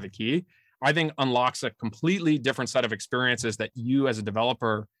public and private key, I think unlocks a completely different set of experiences that you as a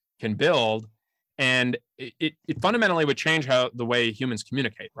developer can build. And it fundamentally would change how the way humans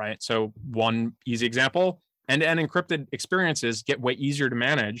communicate, right? So one easy example, end-to-end encrypted experiences get way easier to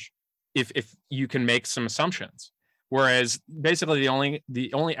manage if you can make some assumptions. Whereas basically the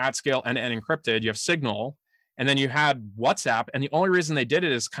only at scale end-to-end encrypted, you have Signal, and then you had WhatsApp. And the only reason they did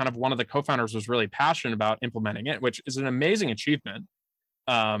it is kind of one of the co-founders was really passionate about implementing it, which is an amazing achievement.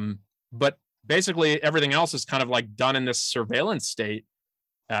 But basically everything else is kind of like done in this surveillance state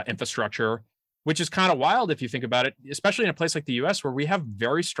infrastructure, which is kind of wild if you think about it, especially in a place like the US where we have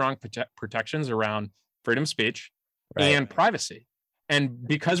very strong protections around freedom of speech and privacy. And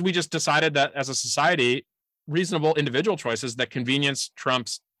because we just decided that as a society, reasonable individual choices, that convenience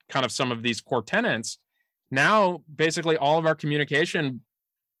trumps kind of some of these core tenets, now basically all of our communication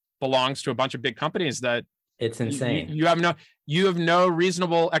belongs to a bunch of big companies that it's insane. You have no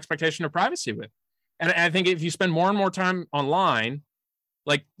reasonable expectation of privacy with. And I think if you spend more and more time online,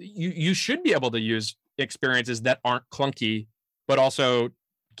 like you should be able to use experiences that aren't clunky, but also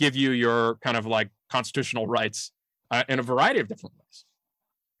give you your kind of like constitutional rights in a variety of different ways.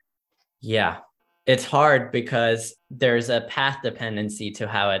 Yeah, it's hard because there's a path dependency to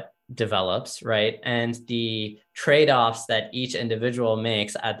how it develops, right? And the trade-offs that each individual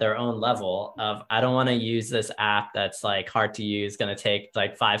makes at their own level of, I don't want to use this app that's like hard to use, going to take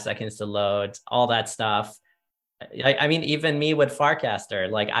like 5 seconds to load, all that stuff. I mean, even me with Farcaster,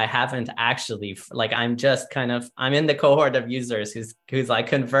 like I haven't actually, like I'm just kind of, I'm in the cohort of users who's like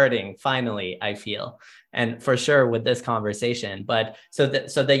converting finally, I feel. And for sure with this conversation, but so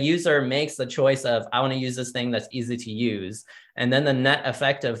the user makes the choice of, I want to use this thing that's easy to use. And then the net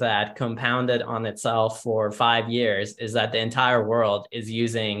effect of that compounded on itself for 5 years is that the entire world is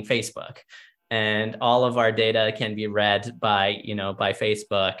using Facebook, and all of our data can be read by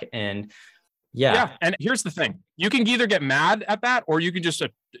Facebook. And yeah. And here's the thing. You can either get mad at that, or you can just,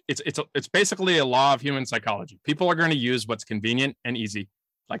 it's basically a law of human psychology. People are going to use what's convenient and easy.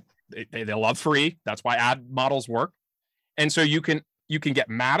 Like they love free. That's why ad models work. And so you can get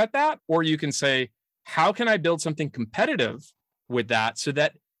mad at that, or you can say, how can I build something competitive with that so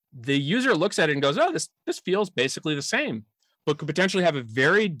that the user looks at it and goes, oh, this feels basically the same, but could potentially have a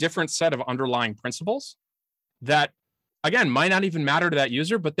very different set of underlying principles that, again, might not even matter to that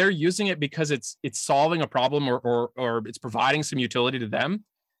user, but they're using it because it's solving a problem or it's providing some utility to them.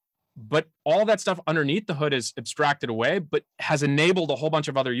 But all that stuff underneath the hood is abstracted away, but has enabled a whole bunch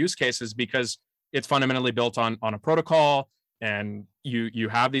of other use cases because it's fundamentally built on a protocol, and you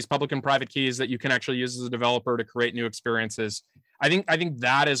have these public and private keys that you can actually use as a developer to create new experiences. I think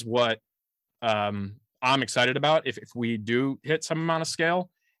that is what I'm excited about if we do hit some amount of scale.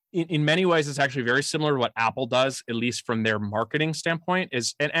 In many ways, it's actually very similar to what Apple does, at least from their marketing standpoint.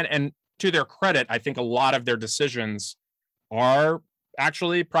 And to their credit, I think a lot of their decisions are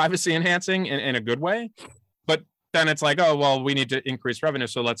actually privacy enhancing in a good way. But then it's like, oh, well, we need to increase revenue,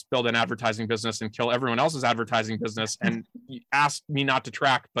 so let's build an advertising business and kill everyone else's advertising business. And you asked me not to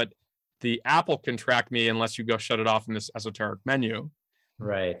track, but the Apple can track me unless you go shut it off in this esoteric menu.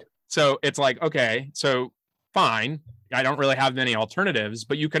 Right. So it's like, okay, so fine. I don't really have many alternatives,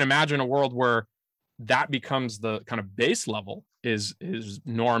 but you can imagine a world where that becomes the kind of base level is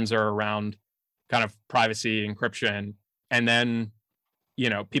norms are around kind of privacy, encryption, and then,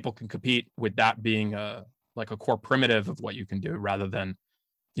 people can compete with that being a core primitive of what you can do rather than,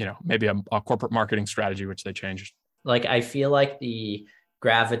 maybe a corporate marketing strategy, which they changed. Like, I feel like the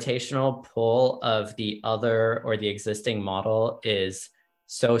gravitational pull of the other or the existing model is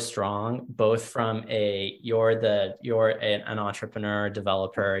so strong, both from you're an entrepreneur,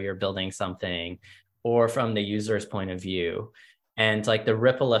 developer, you're building something, or from the user's point of view. And like the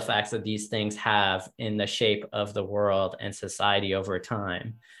ripple effects that these things have in the shape of the world and society over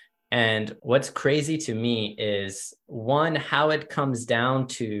time. And what's crazy to me is, one, how it comes down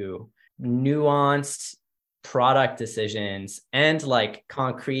to nuanced product decisions and like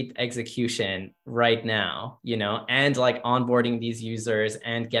concrete execution right now, and like onboarding these users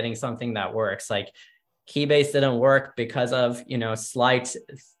and getting something that works. Like Keybase didn't work because of, slight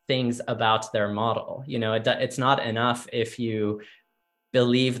things about their model. It's not enough if you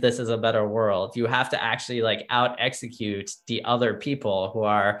believe this is a better world. You have to actually like out execute the other people who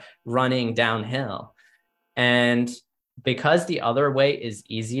are running downhill. And because the other way is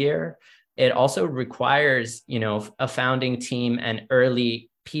easier, it also requires, a founding team and early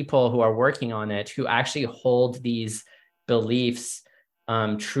people who are working on it who actually hold these beliefs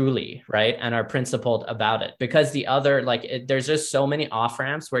truly, right, and are principled about it. Because the other, there's just so many off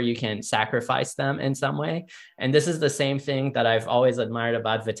ramps where you can sacrifice them in some way. And this is the same thing that I've always admired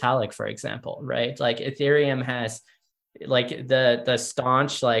about Vitalik, for example, right? Like Ethereum has like the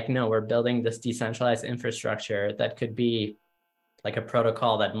staunch, like, no, we're building this decentralized infrastructure that could be like a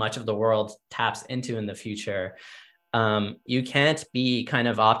protocol that much of the world taps into in the future. You can't be kind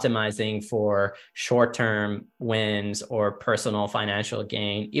of optimizing for short-term wins or personal financial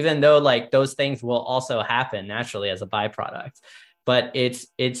gain, even though like those things will also happen naturally as a byproduct. But it's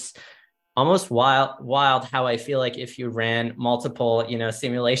almost wild how I feel like if you ran multiple,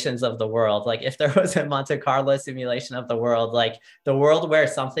 simulations of the world, like if there was a Monte Carlo simulation of the world, like the world where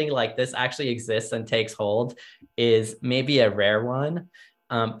something like this actually exists and takes hold is maybe a rare one.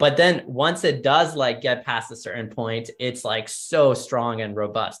 But then once it does like get past a certain point, it's like so strong and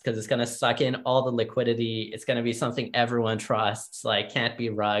robust because it's going to suck in all the liquidity. It's going to be something everyone trusts, like can't be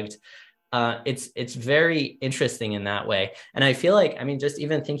rugged. It's very interesting in that way. And I feel like, I mean, just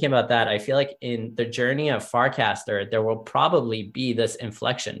even thinking about that, I feel like in the journey of Farcaster, there will probably be this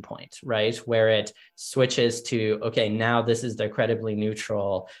inflection point, right? Where it switches to, okay, now this is the credibly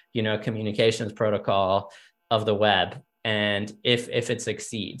neutral, communications protocol of the web. And if it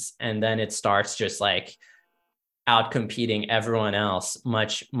succeeds, and then it starts just like out competing everyone else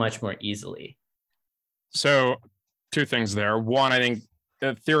much, much more easily. So two things there. One, I think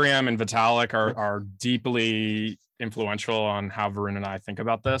Ethereum and Vitalik are deeply influential on how Varun and I think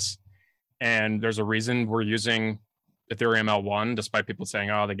about this. And there's a reason we're using Ethereum L1, despite people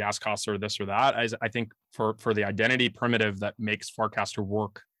saying, oh, the gas costs are this or that. I think for the identity primitive that makes Farcaster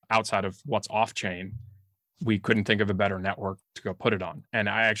work outside of what's off-chain, we couldn't think of a better network to go put it on. And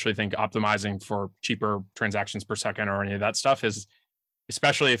I actually think optimizing for cheaper transactions per second or any of that stuff is,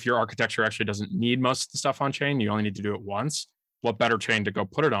 especially if your architecture actually doesn't need most of the stuff on chain, you only need to do it once. What better chain to go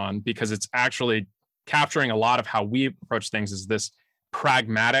put it on? Because it's actually capturing a lot of how we approach things is this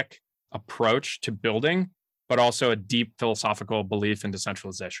pragmatic approach to building, but also a deep philosophical belief in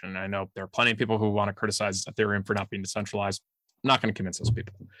decentralization. And I know there are plenty of people who want to criticize Ethereum for not being decentralized. I'm not going to convince those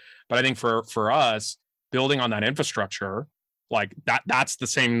people. But I think for us, building on that infrastructure, like that's the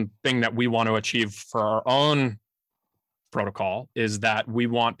same thing that we want to achieve for our own protocol, is that we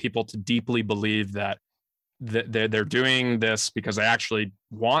want people to deeply believe that they're doing this because they actually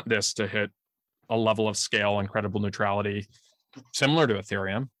want this to hit a level of scale and credible neutrality similar to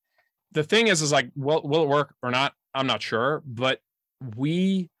Ethereum. The thing is like, will it work or not? I'm not sure, but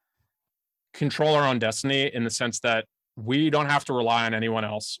we control our own destiny in the sense that we don't have to rely on anyone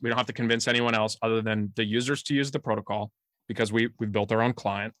else. We don't have to convince anyone else other than the users to use the protocol, because we've built our own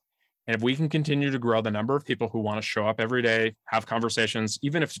client. And if we can continue to grow the number of people who want to show up every day, have conversations,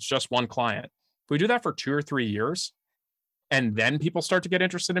 even if it's just one client, if we do that for 2 or 3 years, and then people start to get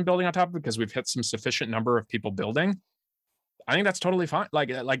interested in building on top of it because we've hit some sufficient number of people building, I think that's totally fine. Like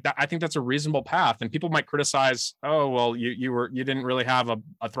that, I think that's a reasonable path. And people might criticize, oh, well, you didn't really have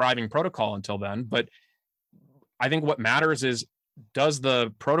a thriving protocol until then. But I think what matters is, does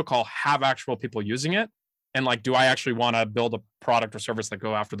the protocol have actual people using it? And like, do I actually want to build a product or service that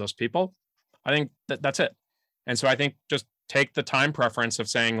go after those people? I think that's it. And so I think just take the time preference of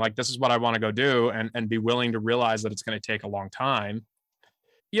saying like, this is what I want to go do, and be willing to realize that it's going to take a long time.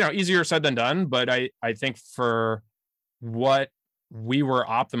 Easier said than done. But I think for what we were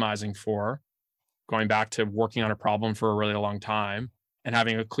optimizing for, going back to working on a problem for a really long time and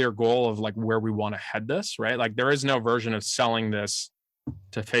having a clear goal of like where we want to head this, right? Like there is no version of selling this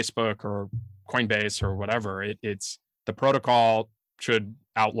to Facebook or Coinbase or whatever. It's the protocol should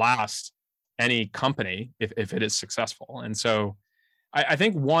outlast any company if it is successful. And so I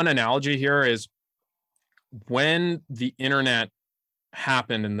think one analogy here is when the internet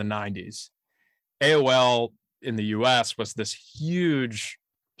happened in the 90s, AOL in the US was this huge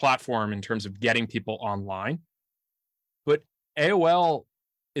platform in terms of getting people online. But AOL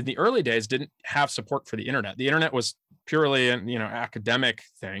in the early days didn't have support for the internet. The internet was purely an academic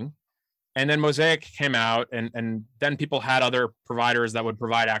thing. And then Mosaic came out, and then people had other providers that would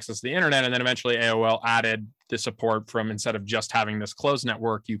provide access to the internet. And then eventually AOL added the support from, instead of just having this closed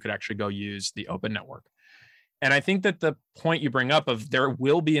network, you could actually go use the open network. And I think that the point you bring up of there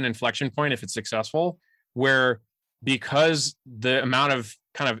will be an inflection point if it's successful, where because the amount of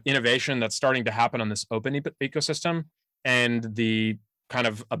kind of innovation that's starting to happen on this open ecosystem and the kind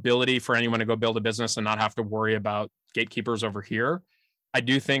of ability for anyone to go build a business and not have to worry about gatekeepers over here, I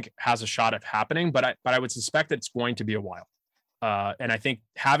do think has a shot at happening, but I would suspect it's going to be a while. And I think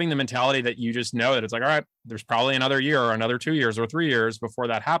having the mentality that you just know that it's like, all right, there's probably another year or another 2 years or 3 years before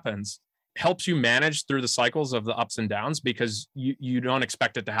that happens, helps you manage through the cycles of the ups and downs, because you don't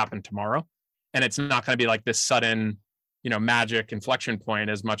expect it to happen tomorrow. And it's not going to be like this sudden, magic inflection point,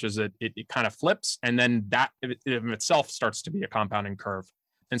 as much as it kind of flips. And then that in itself starts to be a compounding curve.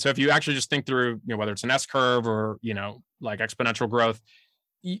 And so if you actually just think through, whether it's an S curve or, like exponential growth,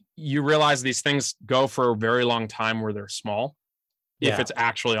 you realize these things go for a very long time where they're small. If it's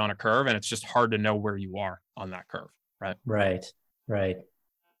actually on a curve, and it's just hard to know where you are on that curve. Right. Right.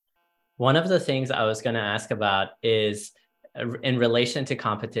 One of the things I was going to ask about is in relation to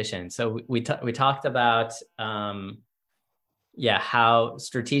competition. So we talked about, how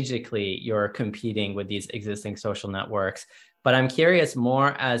strategically you're competing with these existing social networks. But I'm curious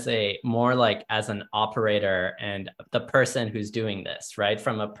more as an operator and the person who's doing this, right?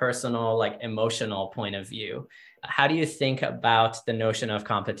 From a personal, like emotional point of view. How do you think about the notion of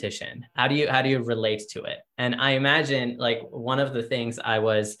competition? How do you relate to it? And I imagine, like, one of the things I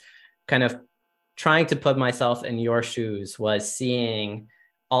was kind of trying to put myself in your shoes was seeing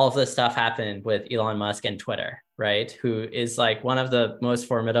all of this stuff happen with Elon Musk and Twitter, right? Who is like one of the most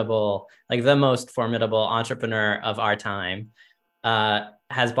formidable, like the most formidable entrepreneur of our time,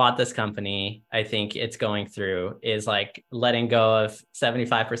 has bought this company. I think it's going through is like letting go of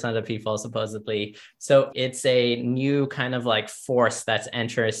 75% of people supposedly. So it's a new kind of like force that's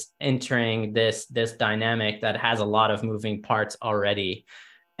entering this dynamic that has a lot of moving parts already.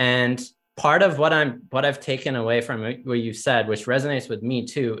 And part of what I've taken away from what you said, which resonates with me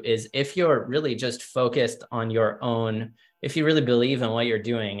too, is if you're really just focused on your own, if you really believe in what you're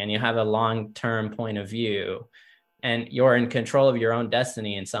doing and you have a long-term point of view and you're in control of your own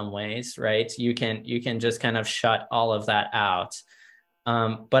destiny in some ways, right? You can just kind of shut all of that out.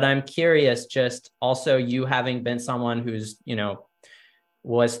 But I'm curious, just also you having been someone who's,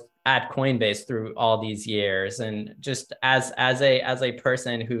 was at Coinbase through all these years, and just as a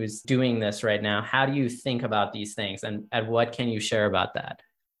person who's doing this right now, how do you think about these things, and what can you share about that?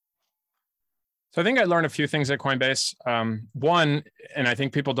 So I think I learned a few things at Coinbase. One, and I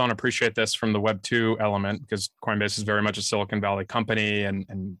think people don't appreciate this from the Web 2 element, because Coinbase is very much a Silicon Valley company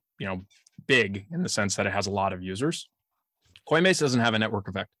and big in the sense that it has a lot of users. Coinbase doesn't have a network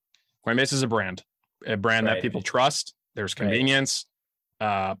effect. Coinbase is a brand that people trust. There's convenience.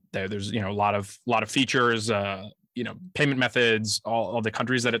 There's a lot of features. Payment methods, all the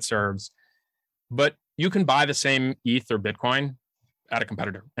countries that it serves. But you can buy the same ETH or Bitcoin at a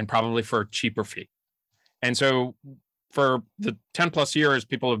competitor, and probably for a cheaper fee. And so for the 10 plus years,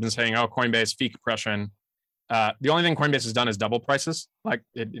 people have been saying, oh, Coinbase fee compression. The only thing Coinbase has done is double prices. Like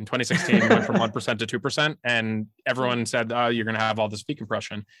in 2016, it went from 1% to 2%. And everyone said, oh, you're going to have all this fee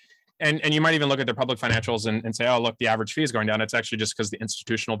compression. And you might even look at their public financials and say, oh, look, the average fee is going down. It's actually just because the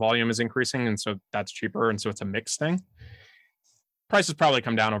institutional volume is increasing. And so that's cheaper. And so it's a mixed thing. Prices probably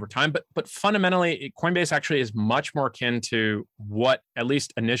come down over time, but fundamentally, Coinbase actually is much more akin to what at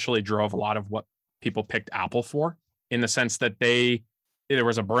least initially drove a lot of what people picked Apple for, in the sense that there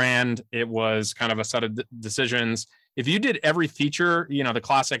was a brand, it was kind of a set of decisions. If you did every feature, the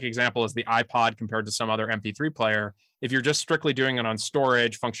classic example is the iPod compared to some other MP3 player. If you're just strictly doing it on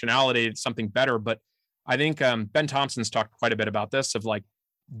storage functionality, it's something better. But I think Ben Thompson's talked quite a bit about this, of like,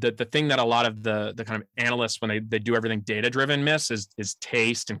 the thing that a lot of the kind of analysts, when they do everything data driven, miss is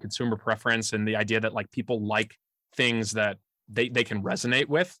taste and consumer preference, and the idea that like people like things that they can resonate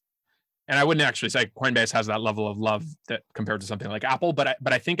with. And I wouldn't actually say Coinbase has that level of love that compared to something like Apple, but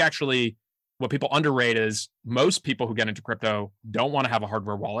I think actually what people underrate is most people who get into crypto don't want to have a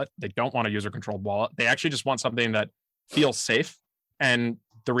hardware wallet. They don't want a user controlled wallet. They actually just want something that feels safe. And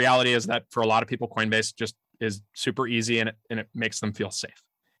the reality is that for a lot of people, Coinbase just is super easy, and it makes them feel safe.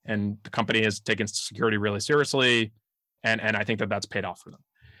 And the company has taken security really seriously. And I think that's paid off for them.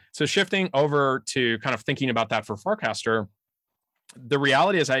 So shifting over to kind of thinking about that for Farcaster, the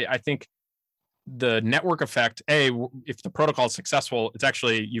reality is I think the network effect, if the protocol is successful, it's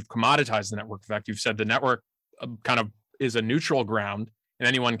actually, you've commoditized the network effect. You've said the network kind of is a neutral ground and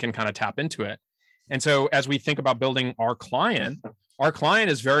anyone can kind of tap into it. And so as we think about building our client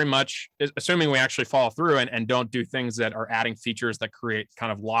is very much, assuming we actually follow through and don't do things that are adding features that create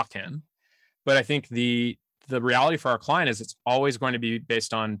kind of lock-in. But I think the reality for our client is it's always going to be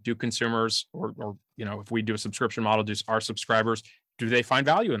based on, do consumers or if we do a subscription model, do our subscribers, do they find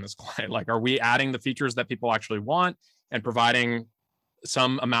value in this client? Like, are we adding the features that people actually want and providing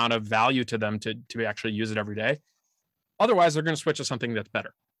some amount of value to them to actually use it every day? Otherwise, they're going to switch to something that's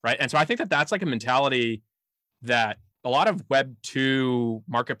better, right? And so I think that that's like a mentality that a lot of Web 2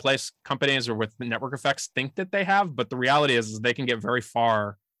 marketplace companies or with network effects think that they have. But the reality is they can get very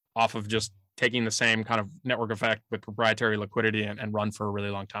far off of just taking the same kind of network effect with proprietary liquidity and run for a really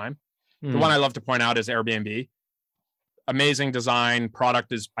long time. The one I love to point out is Airbnb. Amazing design.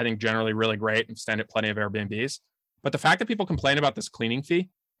 Product is, I think, generally really great and stand at plenty of Airbnbs. But the fact that people complain about this cleaning fee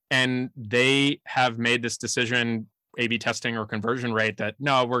and they have made this decision, A/B testing or conversion rate, that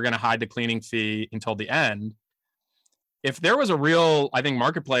no, we're going to hide the cleaning fee until the end. If there was a real, I think,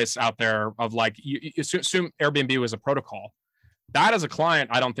 marketplace out there of like, you assume Airbnb was a protocol, that as a client,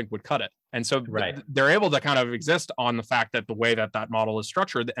 I don't think would cut it. And so they're able to kind of exist on the fact that the way that that model is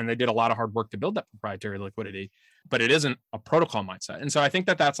structured, and they did a lot of hard work to build that proprietary liquidity, but it isn't a protocol mindset. And so I think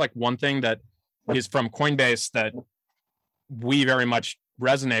that that's like one thing that is from Coinbase that we very much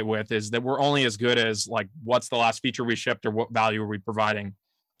resonate with, is that we're only as good as like, what's the last feature we shipped or what value are we providing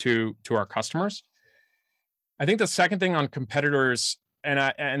to our customers. I think the second thing on competitors,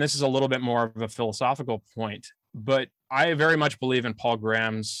 and this is a little bit more of a philosophical point, but I very much believe in Paul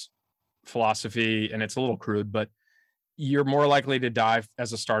Graham's philosophy, and it's a little crude, but you're more likely to die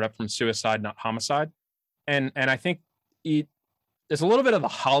as a startup from suicide, not homicide. And I think there's a little bit of the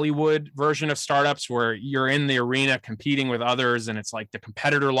Hollywood version of startups where you're in the arena competing with others, and it's like the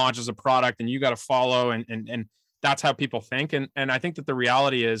competitor launches a product and you got to follow, and that's how people think. And I think that the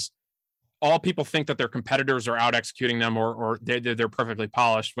reality is, all people think that their competitors are out executing them or they're perfectly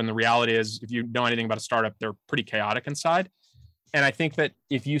polished, when the reality is, if you know anything about a startup, they're pretty chaotic inside. And I think that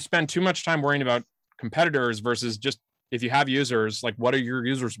if you spend too much time worrying about competitors versus just, if you have users, like, what do your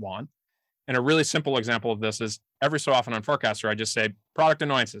users want? And a really simple example of this is, every so often on Forecaster, I just say product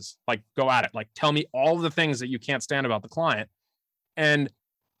annoyances, like, go at it. Like, tell me all the things that you can't stand about the client. And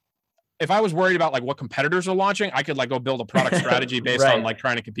if I was worried about like what competitors are launching, I could like go build a product strategy based on like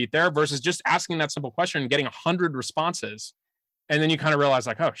trying to compete there, versus just asking that simple question and getting 100 responses. And then you kind of realize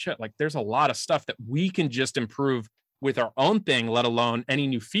like, oh shit, like there's a lot of stuff that we can just improve with our own thing, let alone any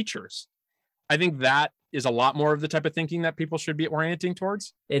new features. I think that is a lot more of the type of thinking that people should be orienting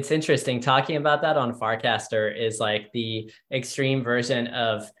towards. It's interesting. Talking about that on Farcaster is like the extreme version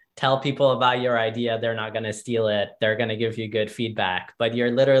of, tell people about your idea, they're not going to steal it, they're going to give you good feedback, but you're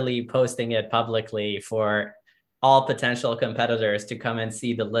literally posting it publicly for all potential competitors to come and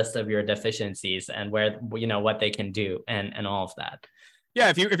see the list of your deficiencies and where, you know, what they can do and all of that. Yeah,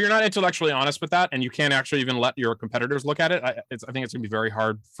 if you're not intellectually honest with that, and you can't actually even let your competitors look at it, I think it's going to be very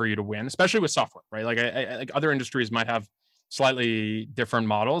hard for you to win, especially with software, right? Like, like other industries might have slightly different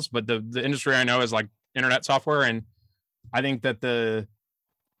models, but the industry I know is like internet software, and I think that the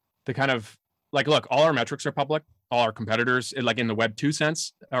kind of like, look, all our metrics are public. All our competitors, like in the Web 2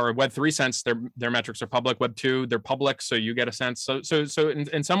 sense or Web 3 sense, their metrics are public. Web 2, they're public, so you get a sense. So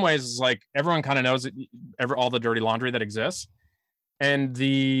in some ways, it's like everyone kind of knows all the dirty laundry that exists. And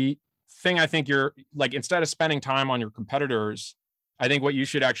the thing I think you're like, instead of spending time on your competitors, I think what you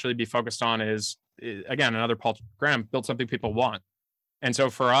should actually be focused on is, again, another Paul Graham, build something people want. And so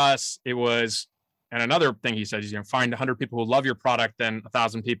for us, it was, and another thing he says is, find 100 people who love your product, then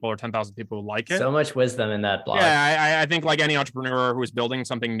 1,000 people or 10,000 people who like it. So much wisdom in that blog. Yeah, I think like any entrepreneur who is building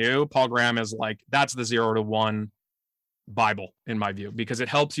something new, Paul Graham is like, that's the 0 to 1 Bible in my view, because it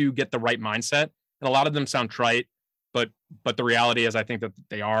helps you get the right mindset. And a lot of them sound trite, but the reality is, I think that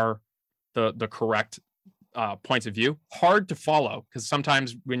they are the correct points of view. Hard to follow, because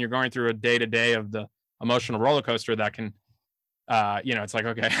sometimes when you're going through a day-to-day of the emotional roller coaster, that can it's like,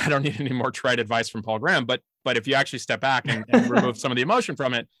 okay, I don't need any more trite advice from Paul Graham, but if you actually step back and remove some of the emotion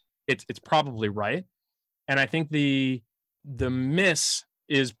from it, it's probably right. And I think the miss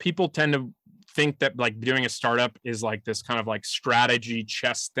is, people tend to think that like doing a startup is like this kind of like strategy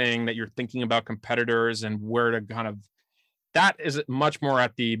chess thing, that you're thinking about competitors and where to kind of, that is much more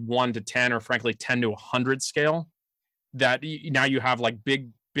at the 1 to 10 or frankly 10 to 100 scale, that now you have like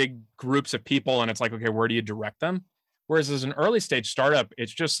big groups of people, and it's like, okay, where do you direct them? Whereas as an early stage startup,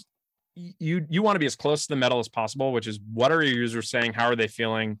 it's just, you want to be as close to the metal as possible, which is, what are your users saying? How are they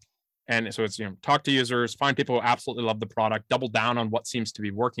feeling? And so it's, talk to users, find people who absolutely love the product, double down on what seems to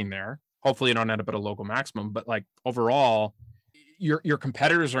be working there. Hopefully you don't end up at a local maximum, but like overall, your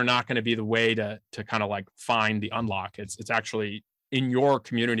competitors are not going to be the way to kind of like find the unlock. It's actually in your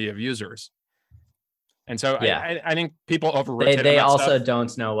community of users. And so I think people over-rotate. They also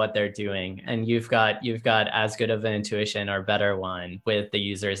don't know what they're doing, and you've got as good of an intuition or better one with the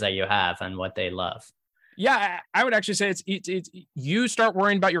users that you have and what they love. Yeah, I would actually say it's you start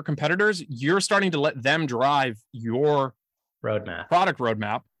worrying about your competitors, you're starting to let them drive your roadmap. product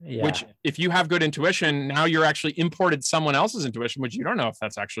roadmap, Yeah. which if you have good intuition, now you're actually imported someone else's intuition, which you don't know if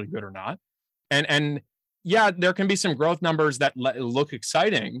that's actually good or not. And yeah, there can be some growth numbers that look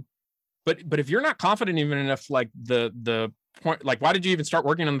exciting, but if you're not confident even enough, like the point, like why did you even start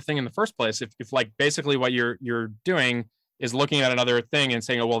working on the thing in the first place? If like basically what you're doing is looking at another thing and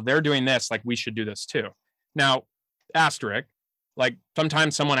saying, oh, well, they're doing this, like we should do this too. Now, asterisk, like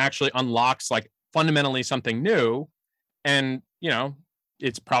sometimes someone actually unlocks like fundamentally something new, and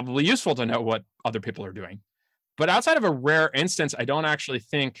it's probably useful to know what other people are doing. But outside of a rare instance, I don't actually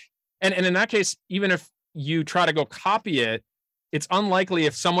think, and in that case, even if you try to go copy it, it's unlikely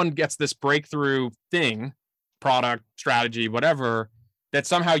if someone gets this breakthrough thing, product, strategy, whatever, that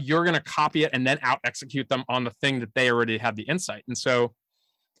somehow you're going to copy it and then out execute them on the thing that they already have the insight. And so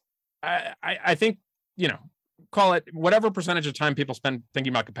I think, call it whatever percentage of time people spend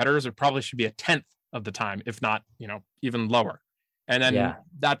thinking about competitors, it probably should be a 10th of the time, if not, even lower. And then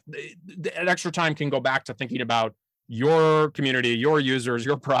that extra time can go back to thinking about your community, your users,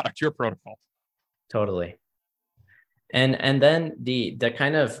 your product, your protocol. Totally. And then the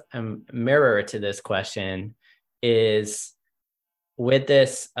kind of mirror to this question is, with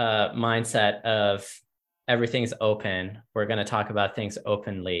this mindset of everything's open, we're going to talk about things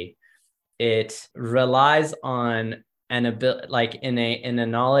openly. It relies on an ability, like in a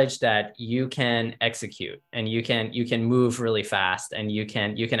knowledge that you can execute and you can move really fast, and you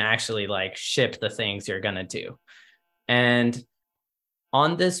can actually like ship the things you're going to do. And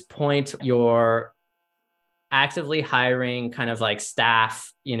on this point, you're actively hiring kind of like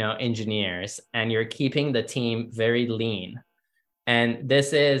staff, engineers, and you're keeping the team very lean. And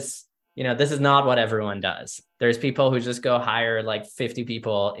this is not what everyone does. There's people who just go hire like 50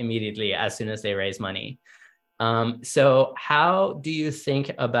 people immediately as soon as they raise money. So how do you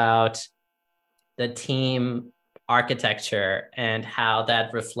think about the team architecture and how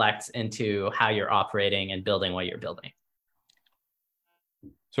that reflects into how you're operating and building what you're building?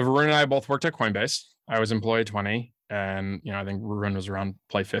 So Varun and I both worked at Coinbase. I was employee 20, and I think Varun was around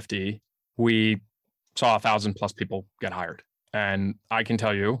play 50. We saw 1,000 plus people get hired. And I can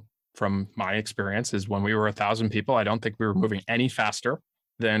tell you from my experience is when we were 1,000 people, I don't think we were moving any faster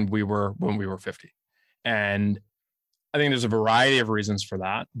than we were when we were 50. And I think there's a variety of reasons for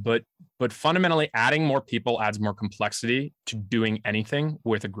that, but fundamentally adding more people adds more complexity to doing anything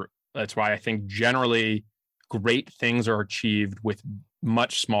with a group. That's why I think generally great things are achieved with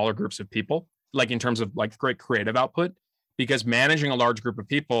much smaller groups of people, like in terms of like great creative output, because managing a large group of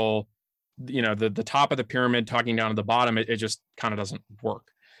people, the top of the pyramid talking down to the bottom, it just kind of doesn't work.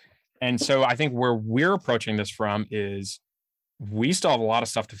 And so I think where we're approaching this from is we still have a lot of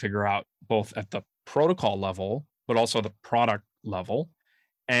stuff to figure out, both at the protocol level, but also the product level.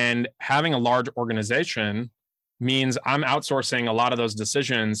 And having a large organization means I'm outsourcing a lot of those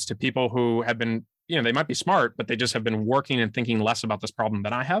decisions to people who have been, they might be smart, but they just have been working and thinking less about this problem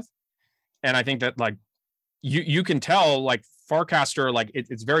than I have. And I think that like you can tell, like Farcaster, like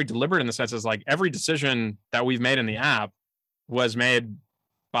it's very deliberate in the sense is like every decision that we've made in the app was made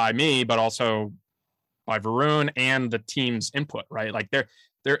by me, but also by Varun and the team's input, right? Like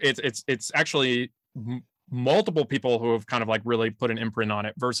it's actually multiple people who have kind of like really put an imprint on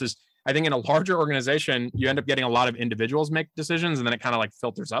it, versus I think in a larger organization, you end up getting a lot of individuals make decisions and then it kind of like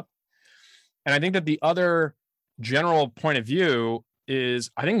filters up. And I think that the other general point of view is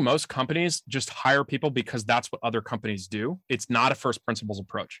I think most companies just hire people because that's what other companies do. It's not a first principles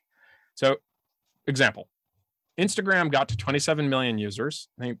approach. So example, Instagram got to 27 million users,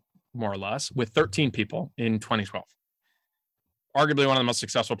 I think more or less, with 13 people in 2012. Arguably one of the most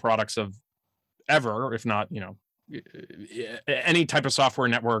successful products of ever, if not, any type of software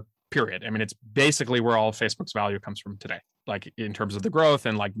network, period. I mean, it's basically where all of Facebook's value comes from today, like in terms of the growth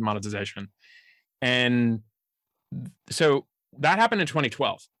and like monetization. And so that happened in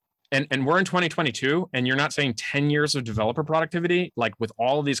 2012. And we're in 2022, and you're not saying 10 years of developer productivity, like with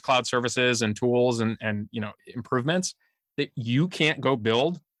all of these cloud services and tools and improvements, that you can't go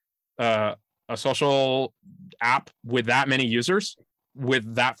build a social app with that many users,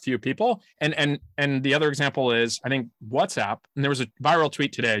 with that few people. And the other example is, I think WhatsApp, and there was a viral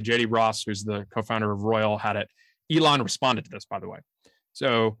tweet today, JD Ross, who's the co-founder of Royal, had it. Elon responded to this, by the way.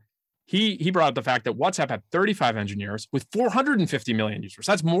 So he brought up the fact that WhatsApp had 35 engineers with 450 million users.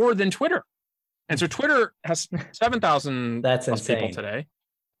 That's more than Twitter. And so Twitter has 7,000 plus people today.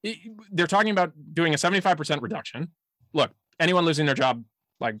 They're talking about doing a 75% reduction. Look, anyone losing their job,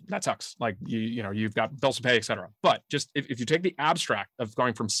 like that sucks. Like you've got bills to pay, et cetera. But just if you take the abstract of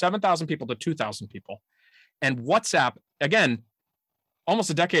going from 7,000 people to 2,000 people, and WhatsApp, again, almost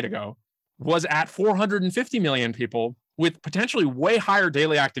a decade ago, was at 450 million people with potentially way higher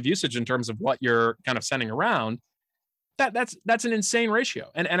daily active usage in terms of what you're kind of sending around, that's an insane ratio.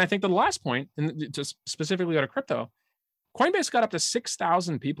 And I think the last point, and to specifically go to crypto, Coinbase got up to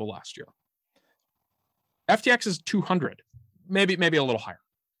 6,000 people last year. FTX is 200, maybe a little higher.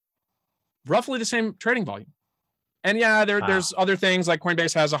 Roughly the same trading volume. And yeah, there's other things like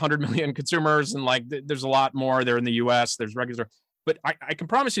Coinbase has 100 million consumers, and like there's a lot more. They're in the US, there's regular. But I can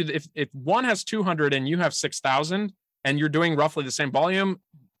promise you that if one has 200 and you have 6,000 and you're doing roughly the same volume,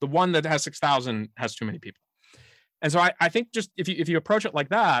 the one that has 6,000 has too many people. And so I think just if you approach it like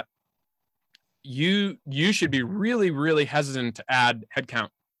that, you should be really, really hesitant to add headcount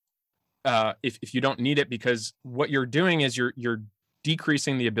if you don't need it, because what you're doing is you're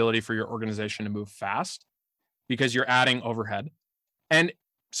decreasing the ability for your organization to move fast because you're adding overhead. And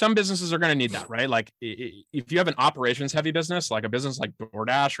some businesses are going to need that, right? Like if you have an operations heavy business, like a business like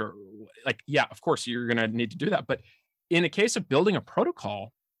DoorDash, or like, yeah, of course you're going to need to do that. But in a case of building a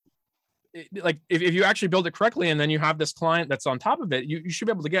protocol, like if you actually build it correctly and then you have this client that's on top of it, you should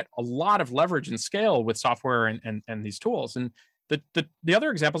be able to get a lot of leverage and scale with software and these tools. And the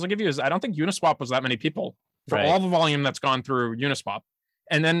other examples I'll give you is I don't think Uniswap was that many people for all the volume that's gone through Uniswap,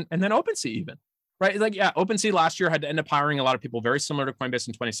 and then OpenSea even, right? Like, yeah, OpenSea last year had to end up hiring a lot of people, very similar to Coinbase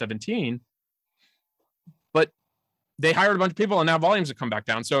in 2017, but they hired a bunch of people and now volumes have come back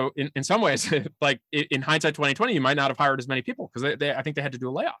down. So in some ways, like in hindsight 2020, you might not have hired as many people because I think they had to do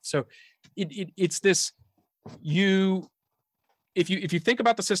a layoff. So it's this, if you think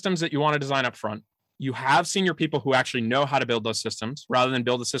about the systems that you want to design up front, you have senior people who actually know how to build those systems rather than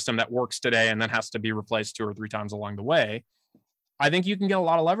build a system that works today and then has to be replaced 2 or 3 times along the way. I think you can get a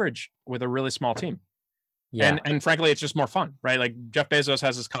lot of leverage with a really small team. Yeah. And frankly, it's just more fun, right? Like Jeff Bezos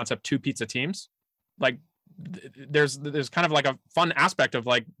has this concept, 2 pizza teams. Like there's kind of like a fun aspect of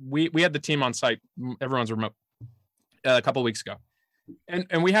like, we had the team on site, everyone's remote, a couple of weeks ago.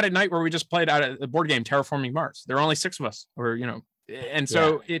 And we had a night where we just played out a board game, Terraforming Mars. There are only 6 of us, or, and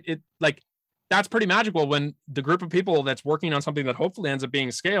so it like, that's pretty magical when the group of people that's working on something that hopefully ends up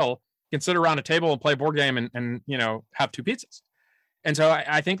being scale can sit around a table and play a board game and have 2 pizzas. And so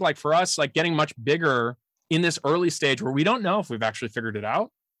I think like for us, like getting much bigger in this early stage where we don't know if we've actually figured it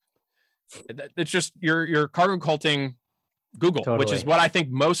out, it's just you're cargo culting Google, totally. Which is what I think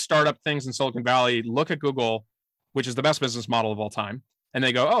most startup things in Silicon Valley look at Google, which is the best business model of all time. And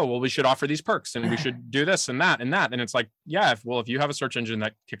they go, oh, well, we should offer these perks and we should do this and that and that. And it's like, yeah, if you have a search engine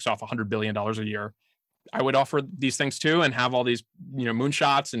that kicks off $100 billion a year, I would offer these things too and have all these,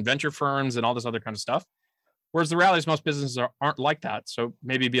 moonshots and venture firms and all this other kind of stuff. Whereas the reality is most businesses aren't like that. So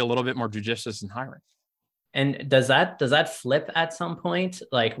maybe be a little bit more judicious in hiring. And does that flip at some point?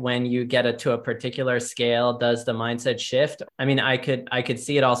 Like when you get it to a particular scale, does the mindset shift? I mean, I could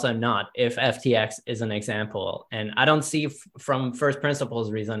see it also not if FTX is an example. And I don't see from first principles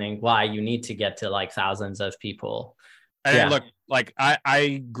reasoning why you need to get to like thousands of people. And look, like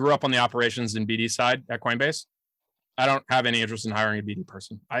I grew up on the operations and BD side at Coinbase. I don't have any interest in hiring a BD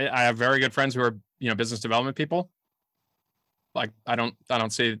person. I have very good friends who are, business development people. Like I don't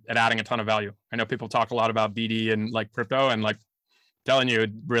see it adding a ton of value. I know people talk a lot about BD and like crypto, and like telling you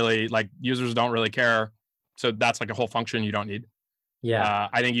really like users don't really care. So that's like a whole function you don't need. Yeah.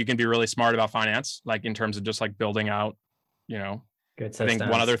 I think you can be really smart about finance, like in terms of just like building out, good systems. I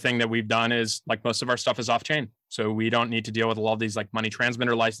think one other thing that we've done is like most of our stuff is off chain. So we don't need to deal with all these like money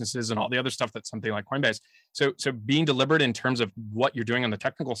transmitter licenses and all the other stuff that something like Coinbase. So being deliberate in terms of what you're doing on the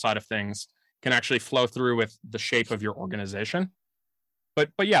technical side of things can actually flow through with the shape of your organization. But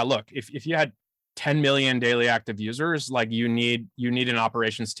yeah, look, if you had 10 million daily active users, like you need an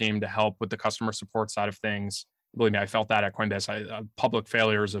operations team to help with the customer support side of things. Believe me, I felt that at Coinbase. Public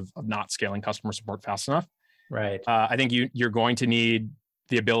failures of not scaling customer support fast enough. Right. I think you're going to need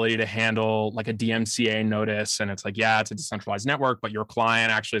the ability to handle like a DMCA notice, and it's like, yeah, it's a decentralized network, but your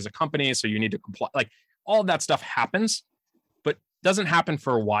client actually is a company, so you need to comply. Like all of that stuff happens, but doesn't happen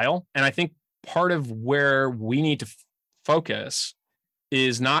for a while. And I think part of where we need to focus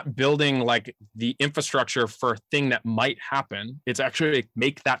is not building like the infrastructure for a thing that might happen. It's actually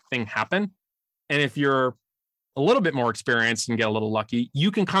make that thing happen. And if you're a little bit more experienced and get a little lucky, you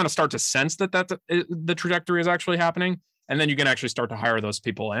can kind of start to sense that the trajectory is actually happening. And then you can actually start to hire those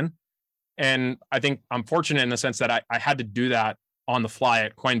people in. And I think I'm fortunate in the sense that I had to do that on the fly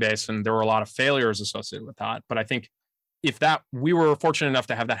at Coinbase, and there were a lot of failures associated with that. But I think if we were fortunate enough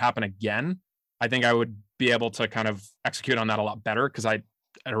to have that happen again, I think I would be able to kind of execute on that a lot better because I'd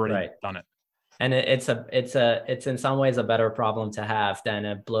already done it. And it's in some ways a better problem to have than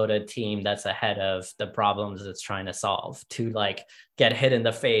a bloated team that's ahead of the problems it's trying to solve, to like get hit in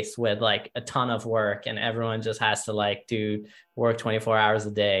the face with like a ton of work and everyone just has to like do work 24 hours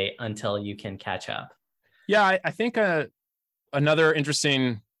a day until you can catch up. Yeah, I think another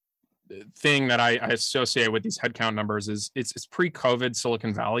interesting thing that I associate with these headcount numbers is it's pre-COVID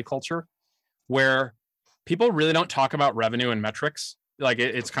Silicon Valley culture, where people really don't talk about revenue and metrics. Like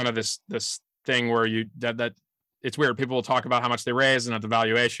it's kind of this thing where that it's weird. People will talk about how much they raised and at the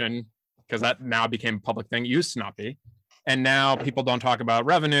valuation, because that now became a public thing. It used to not be. And now people don't talk about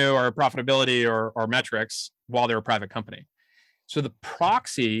revenue or profitability or metrics while they're a private company. So the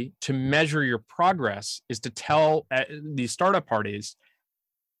proxy to measure your progress is to tell these startup parties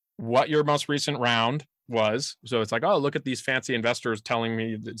what your most recent round was. So it's like, oh, look at these fancy investors telling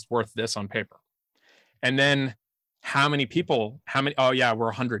me it's worth this on paper. And then oh yeah, we're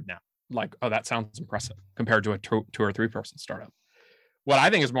 100 now. Like, oh, that sounds impressive compared to a 2 or 3 person startup. What I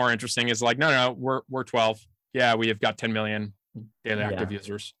think is more interesting is like, no, we're 12. Yeah, we have got 10 million daily active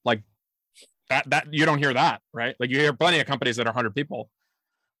users. Like that you don't hear that, right? Like you hear plenty of companies that are 100 people.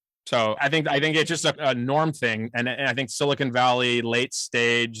 So I think it's just a norm thing. And I think Silicon Valley, late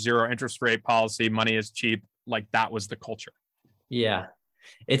stage, zero interest rate policy, money is cheap. Like that was the culture. Yeah.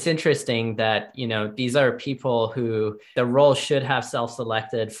 It's interesting that, these are people who the role should have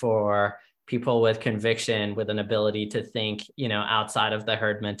self-selected for people with conviction, with an ability to think, outside of the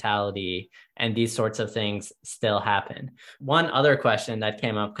herd mentality, and these sorts of things still happen. One other question that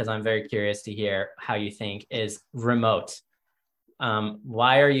came up, because I'm very curious to hear how you think, is remote.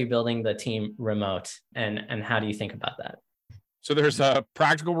 Why are you building the team remote, and how do you think about that? So there's a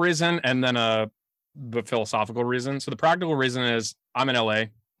practical reason and then the philosophical reason. So the practical reason is I'm in LA.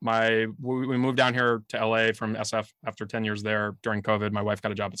 We moved down here to LA from SF after 10 years there during COVID. My wife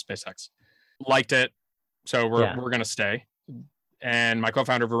got a job at SpaceX. Liked it. So we're going to stay. And my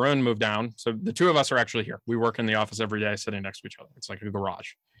co-founder Varun moved down. So the two of us are actually here. We work in the office every day sitting next to each other. It's like a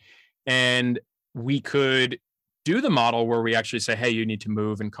garage. And we could do the model where we actually say, hey, you need to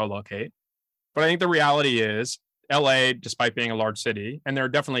move and co-locate. But I think the reality is LA, despite being a large city, and there are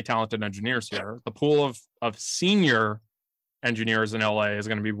definitely talented engineers here, the pool of senior engineers in LA is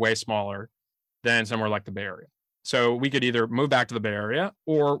going to be way smaller than somewhere like the Bay Area. So we could either move back to the Bay Area,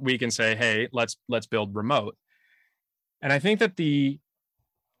 or we can say, hey, let's build remote. And I think that the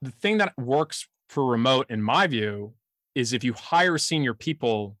thing that works for remote, in my view, is if you hire senior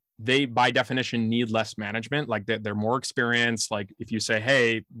people, they by definition need less management. Like they're more experienced. Like if you say,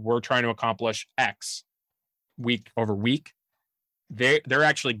 hey, we're trying to accomplish X week over week, they're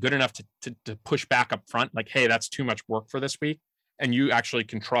actually good enough to push back up front. Like, hey, that's too much work for this week. And you actually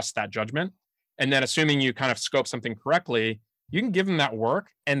can trust that judgment. And then assuming you kind of scope something correctly, you can give them that work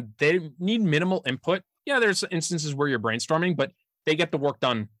and they need minimal input. Yeah, there's instances where you're brainstorming, but they get the work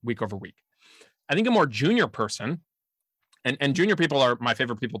done week over week. I think a more junior person, and junior people are my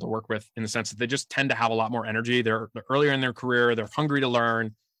favorite people to work with in the sense that they just tend to have a lot more energy. They're earlier in their career. They're hungry to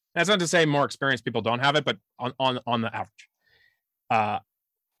learn. That's not to say more experienced people don't have it, but on the average.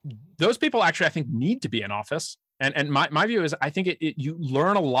 Those people actually, I think, need to be in office. And my view is I think you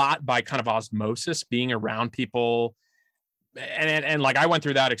learn a lot by kind of osmosis, being around people. And like I went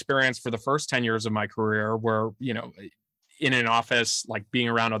through that experience for the first 10 years of my career where, in an office, like being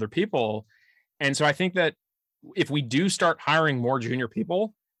around other people. And so I think that if we do start hiring more junior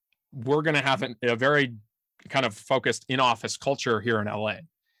people, we're going to have a very kind of focused in-office culture here in LA,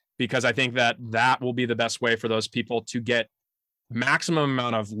 because I think that will be the best way for those people to get maximum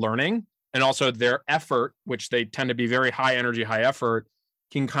amount of learning, and also their effort, which they tend to be very high energy, high effort,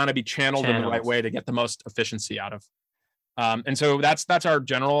 can kind of be channeled in the right way to get the most efficiency out of. And so that's our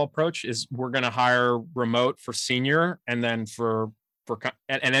general approach is we're going to hire remote for senior, and then for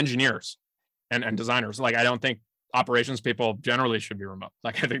engineers and designers. Like, I don't think operations people generally should be remote.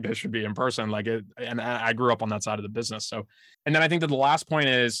 Like, I think they should be in person. And I grew up on that side of the business. So, and then I think that the last point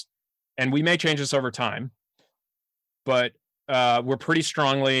is, and we may change this over time, but we're pretty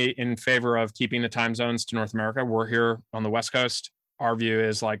strongly in favor of keeping the time zones to North America. We're here on the West Coast. Our view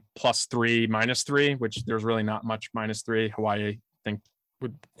is like +3, -3, which there's really not much -3. Hawaii, I think,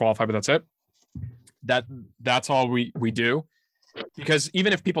 would qualify, but that's it. That's all we do. Because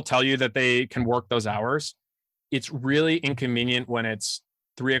even if people tell you that they can work those hours, it's really inconvenient when it's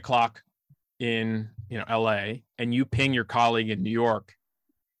 3:00 in LA and you ping your colleague in New York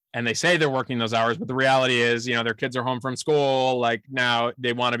and they say they're working those hours, but the reality is, their kids are home from school. Like now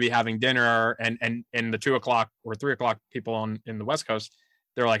they want to be having dinner, and the 2:00 or 3:00 people in the West Coast,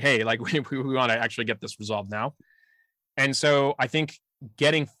 they're like, hey, like we want to actually get this resolved now. And so I think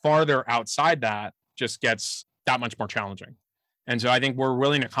getting farther outside that just gets that much more challenging. And so I think we're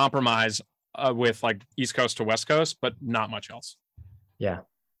willing to compromise with like East Coast to West Coast, but not much else. Yeah.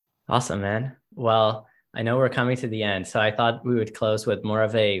 Awesome, man. Well, I know we're coming to the end, so I thought we would close with more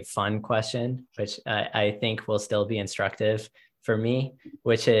of a fun question, which I think will still be instructive for me,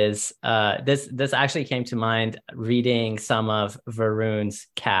 which is this actually came to mind reading some of Varun's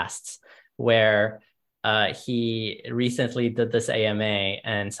casts, where he recently did this AMA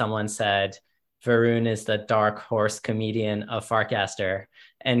and someone said Varun is the dark horse comedian of Farcaster.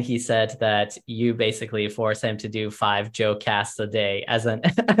 And he said that you basically force him to do 5 joke casts a day as an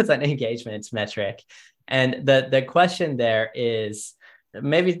as an engagement metric. And the question there is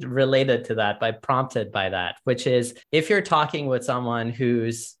maybe related to that, but prompted by that, which is if you're talking with someone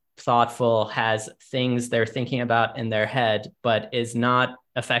who's thoughtful, has things they're thinking about in their head, but is not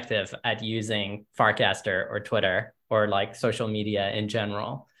effective at using Farcaster or Twitter or like social media in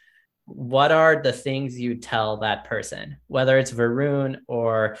general, what are the things you tell that person, whether it's Varun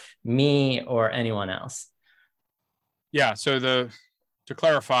or me or anyone else? Yeah. So to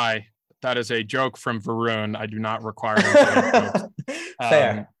clarify, that is a joke from Varun. I do not require him to make jokes.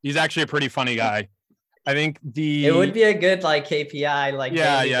 Fair. He's actually a pretty funny guy. I think it would be a good like KPI, like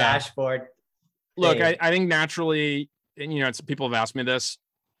daily dashboard. Look, I think naturally, and it's people have asked me this.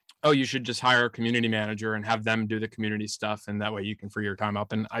 Oh, you should just hire a community manager and have them do the community stuff, and that way you can free your time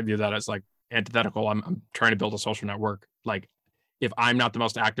up. And I view that as like antithetical. I'm trying to build a social network. Like, if I'm not the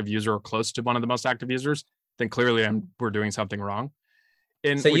most active user or close to one of the most active users, then clearly we're doing something wrong.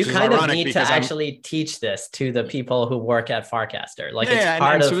 And so you kind of need to actually teach this to the people who work at Farcaster. Like it's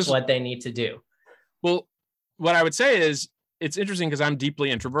part of what they need to do. Well, what I would say is it's interesting because I'm deeply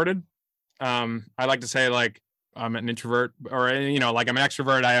introverted. I like to say like I'm an introvert, or like I'm an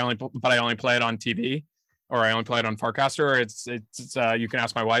extrovert. But I only play it on TV, or I only play it on Farcaster. It's you can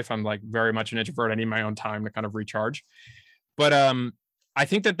ask my wife. I'm like very much an introvert. I need my own time to kind of recharge. But I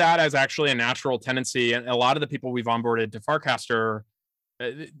think that is actually a natural tendency, and a lot of the people we've onboarded to Farcaster,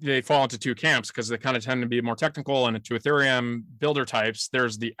 they fall into 2 camps because they kind of tend to be more technical and to Ethereum builder types.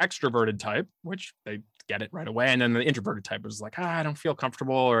 There's the extroverted type, which they get it right away. And then the introverted type is like, I don't feel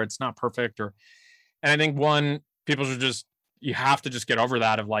comfortable, or it's not perfect. And I think you have to just get over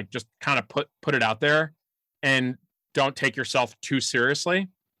that of like, just kind of put it out there and don't take yourself too seriously.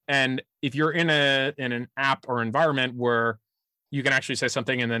 And if you're in an app or environment where you can actually say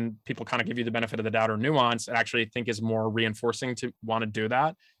something and then people kind of give you the benefit of the doubt or nuance, I actually think is more reinforcing to want to do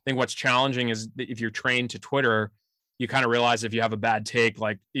that. I think what's challenging is if you're trained to Twitter, you kind of realize if you have a bad take,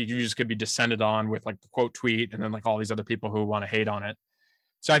 like you just could be descended on with like the quote tweet and then like all these other people who want to hate on it.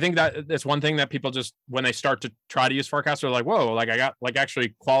 So I think that's one thing that people just, when they start to try to use Farcaster, they're like, whoa, like I got like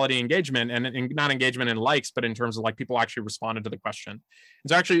actually quality engagement, and not engagement in likes, but in terms of like people actually responded to the question. And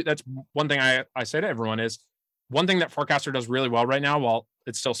so actually that's one thing I say to everyone is, one thing that Farcaster does really well right now, while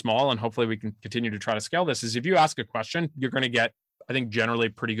it's still small, and hopefully we can continue to try to scale this, is if you ask a question, you're going to get, I think, generally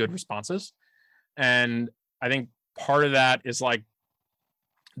pretty good responses. And I think part of that is like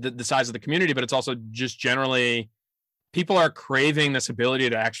the size of the community, but it's also just generally people are craving this ability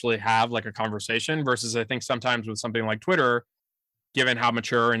to actually have like a conversation versus I think sometimes with something like Twitter, given how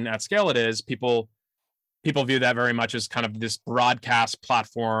mature and at scale it is, people view that very much as kind of this broadcast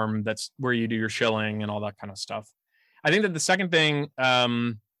platform that's where you do your shilling and all that kind of stuff. I think that the second thing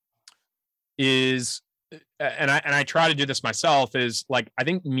is, and I try to do this myself, is like, I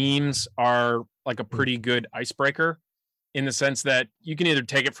think memes are like a pretty good icebreaker in the sense that you can either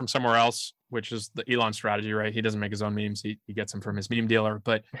take it from somewhere else, which is the Elon strategy, right? He doesn't make his own memes. He gets them from his meme dealer.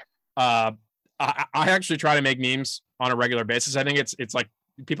 But I actually try to make memes on a regular basis. I think it's like,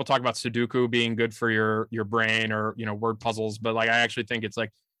 people talk about Sudoku being good for your brain, or word puzzles, but like I actually think it's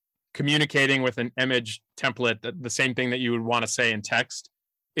like communicating with an image template, that the same thing that you would want to say in text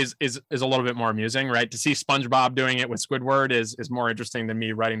is a little bit more amusing, right? To see SpongeBob doing it with Squidward is more interesting than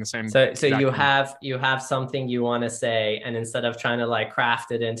me writing the same. So you have something you want to say, and instead of trying to like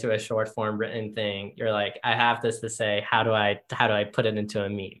craft it into a short form written thing, you're like, I have this to say. How do I put it into a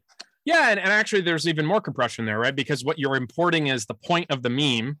meme? Yeah, and actually there's even more compression there, right? Because what you're importing is the point of the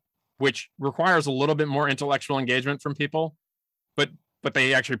meme, which requires a little bit more intellectual engagement from people, but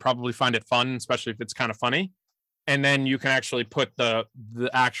they actually probably find it fun, especially if it's kind of funny. And then you can actually put the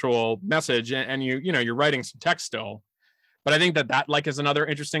actual message, and you're writing some text still. But I think that like is another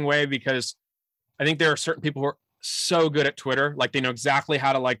interesting way, because I think there are certain people who are so good at Twitter, like they know exactly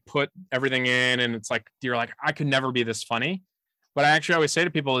how to like put everything in, and it's like you're like, I could never be this funny. But I actually always say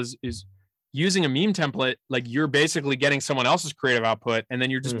to people is using a meme template, like you're basically getting someone else's creative output, and then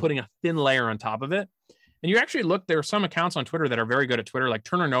you're just putting a thin layer on top of it. And you actually look, there are some accounts on Twitter that are very good at Twitter, like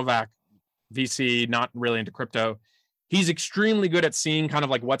Turner Novak, VC, not really into crypto. He's extremely good at seeing kind of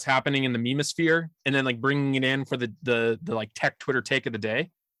like what's happening in the memosphere and then like bringing it in for the like tech Twitter take of the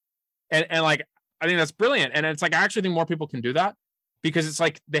day. And like, I think that's brilliant. And it's like, I actually think more people can do that because it's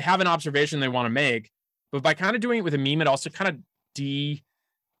like they have an observation they want to make, but by kind of doing it with a meme, it also kind of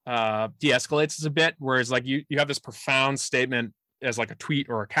de-escalates it a bit. Whereas like you have this profound statement as like a tweet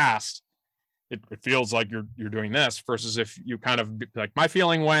or a cast, it feels like you're doing this versus if you kind of like my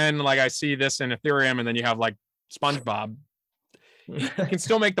feeling when like I see this in Ethereum and then you have like SpongeBob, you can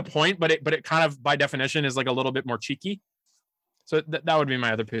still make the point, but it kind of by definition is like a little bit more cheeky. So that would be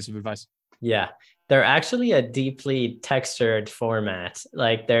my other piece of advice. Yeah, they're actually a deeply textured format.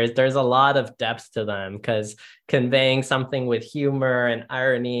 Like there's a lot of depth to them because conveying something with humor and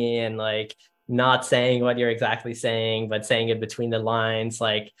irony and like not saying what you're exactly saying, but saying it between the lines,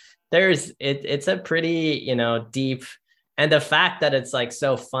 like it's a pretty, deep, and the fact that it's like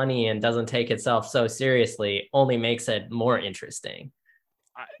so funny and doesn't take itself so seriously only makes it more interesting.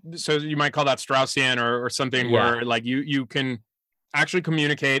 So you might call that Straussian or something where like you can actually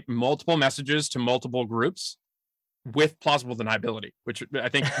communicate multiple messages to multiple groups with plausible deniability, which I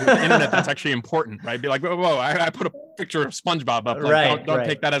think with the internet, that's actually important, right? Be like, whoa, I put a picture of SpongeBob up. Like, don't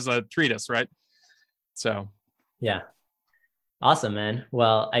take that as a treatise, right? So. Yeah. Awesome, man.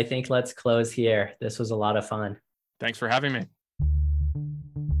 Well, I think let's close here. This was a lot of fun. Thanks for having me.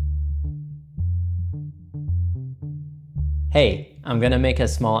 Hey, I'm going to make a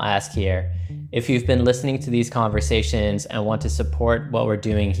small ask here. If you've been listening to these conversations and want to support what we're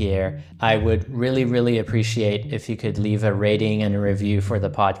doing here, I would really, really appreciate if you could leave a rating and a review for the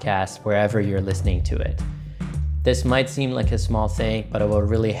podcast wherever you're listening to it. This might seem like a small thing, but it will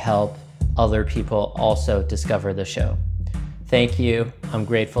really help other people also discover the show. Thank you. I'm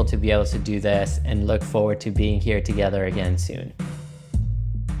grateful to be able to do this and look forward to being here together again soon.